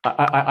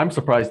 I'm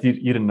surprised you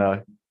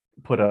didn't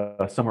put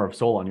a Summer of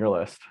Soul on your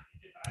list.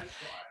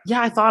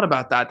 Yeah, I thought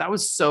about that. That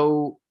was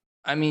so.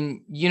 I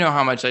mean, you know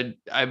how much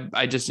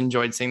I just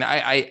enjoyed seeing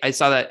that. I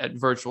saw that at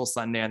Virtual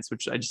Sundance,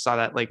 which I just saw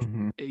that like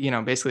you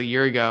know, basically a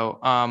year ago.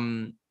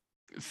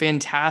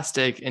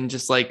 Fantastic, and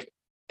just like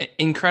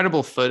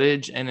incredible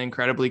footage and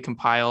incredibly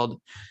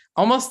compiled.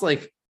 Almost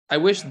like I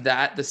wish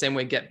that the same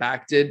way Get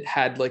Back did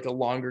had like a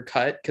longer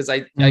cut, because I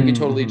could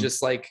totally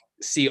just like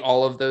see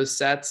all of those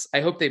sets.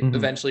 I hope they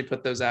eventually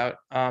put those out.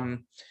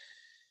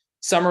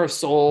 Summer of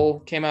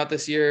Soul came out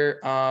this year.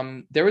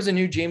 There was a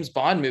new James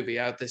Bond movie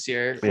out this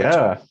year.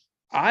 Yeah,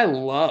 I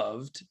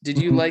loved. Did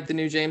you like the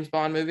new James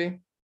Bond movie?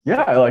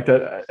 Yeah, I liked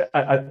it.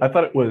 I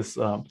thought it was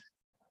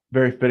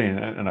very fitting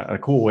and a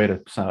cool way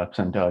to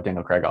send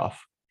Daniel Craig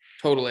off.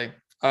 Totally.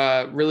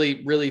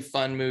 Really, really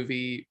fun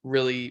movie,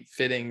 really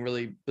fitting,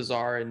 really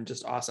bizarre, and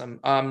just awesome.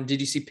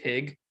 Did you see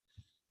Pig?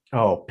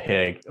 Oh,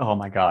 Pig. Oh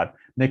my God.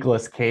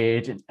 Nicolas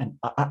Cage. And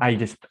I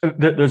just,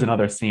 there's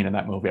another scene in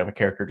that movie of a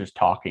character just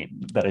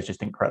talking that is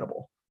just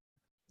incredible.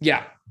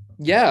 Yeah.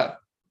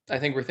 I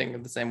think we're thinking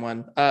of the same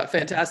one.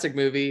 Fantastic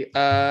movie.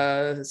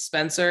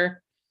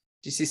 Spencer.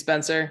 Do you see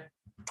Spencer?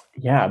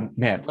 Yeah,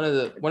 man.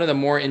 One of the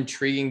more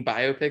intriguing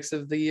biopics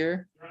of the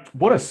year.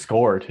 What a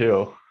score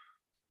too.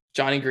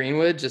 Johnny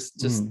Greenwood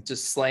just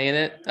slaying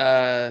it.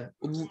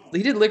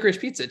 He did Licorice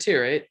Pizza too,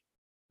 right?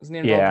 Wasn't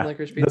he involved in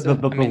Licorice Pizza?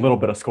 The little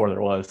bit of score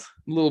there was.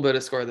 Little bit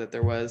of score that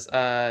there was.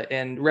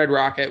 And Red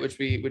Rocket, which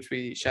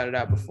we shouted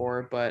out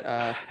before, but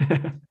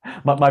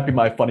might be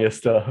my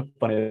funniest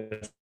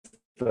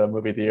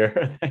movie of the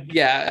year.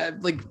 Yeah,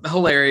 like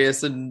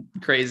hilarious and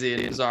crazy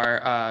and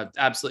bizarre.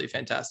 Absolutely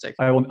fantastic.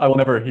 I will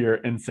never hear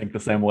NSYNC the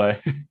same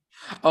way.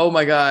 Oh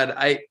my god,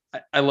 I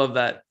love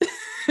that.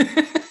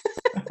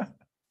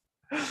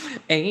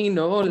 Ain't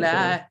no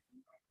lie,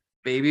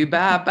 baby,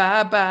 bye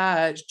bye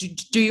bye.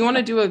 Do you want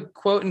to do a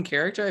quote in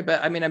character? I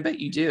bet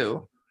you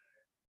do.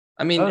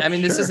 Sure.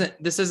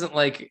 This isn't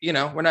like,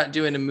 we're not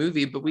doing a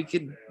movie, but we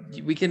can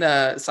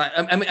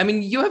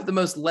you have the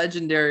most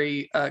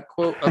legendary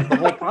quote of the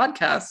whole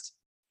podcast.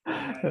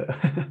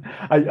 I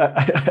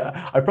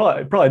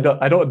probably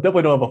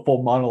definitely don't have a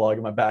full monologue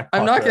in my back.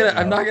 I'm not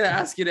gonna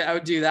ask you to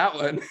outdo that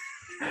one.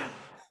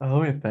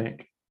 Let me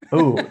think.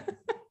 Oh,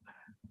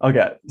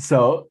 okay.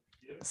 So,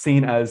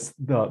 seen as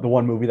the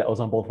one movie that was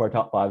on both of our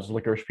top fives,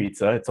 Licorice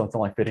Pizza. It's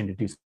only fitting to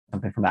do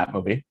something from that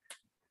movie.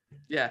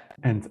 Yeah.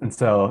 And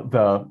so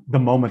the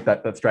moment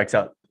that strikes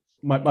out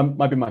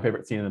might be my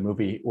favorite scene in the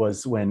movie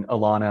was when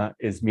Alana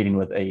is meeting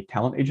with a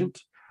talent agent,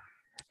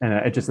 and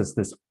it just is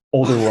this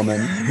older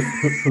woman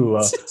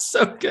who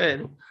so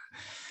good,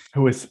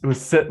 who was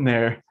sitting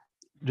there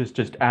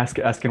just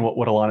asking what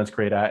Alana's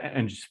great at,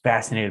 and just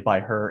fascinated by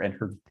her and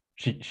her.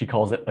 She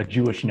calls it a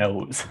Jewish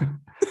nose,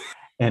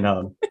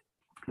 and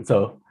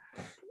so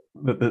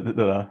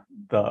the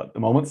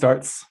moment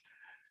starts.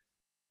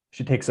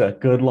 She takes a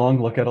good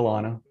long look at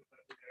Alana,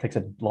 takes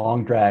a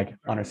long drag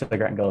on her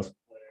cigarette, and goes,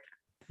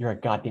 "You're a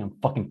goddamn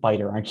fucking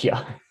fighter, aren't you?"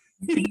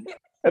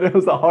 And it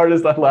was the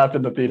hardest I laughed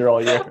in the theater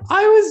all year.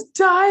 I was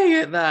dying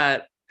at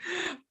that.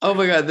 Oh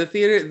my god, the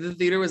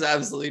theater was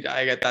absolutely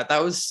dying at that.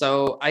 That was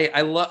so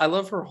I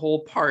love her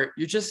whole part.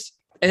 You're just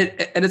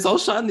and it's all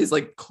shot in these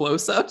like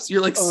close-ups.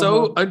 You're like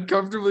so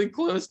uncomfortably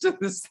close to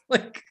this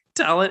like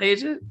talent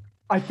agent.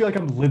 I feel like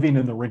I'm living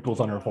in the wrinkles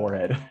on her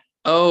forehead.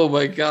 Oh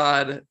my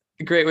god.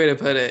 Great way to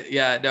put it.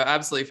 Yeah, no,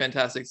 absolutely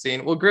fantastic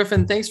scene. Well,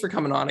 Griffin, thanks for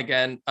coming on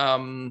again.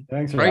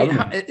 Thanks for having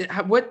me.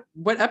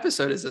 What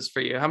episode is this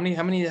for you? How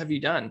many have you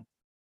done?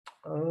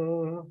 I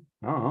don't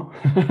know.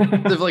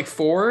 There's like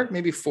 4,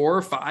 maybe 4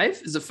 or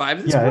 5. Is it 5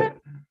 at this point?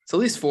 It's at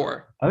least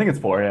 4. I think it's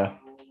 4. Yeah.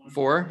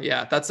 4.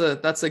 Yeah, that's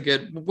a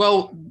good.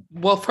 Well,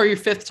 for your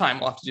 5th time,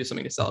 we'll have to do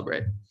something to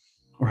celebrate.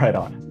 Right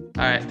on.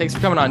 All right. Thanks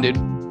for coming on, dude.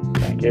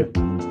 Thank you.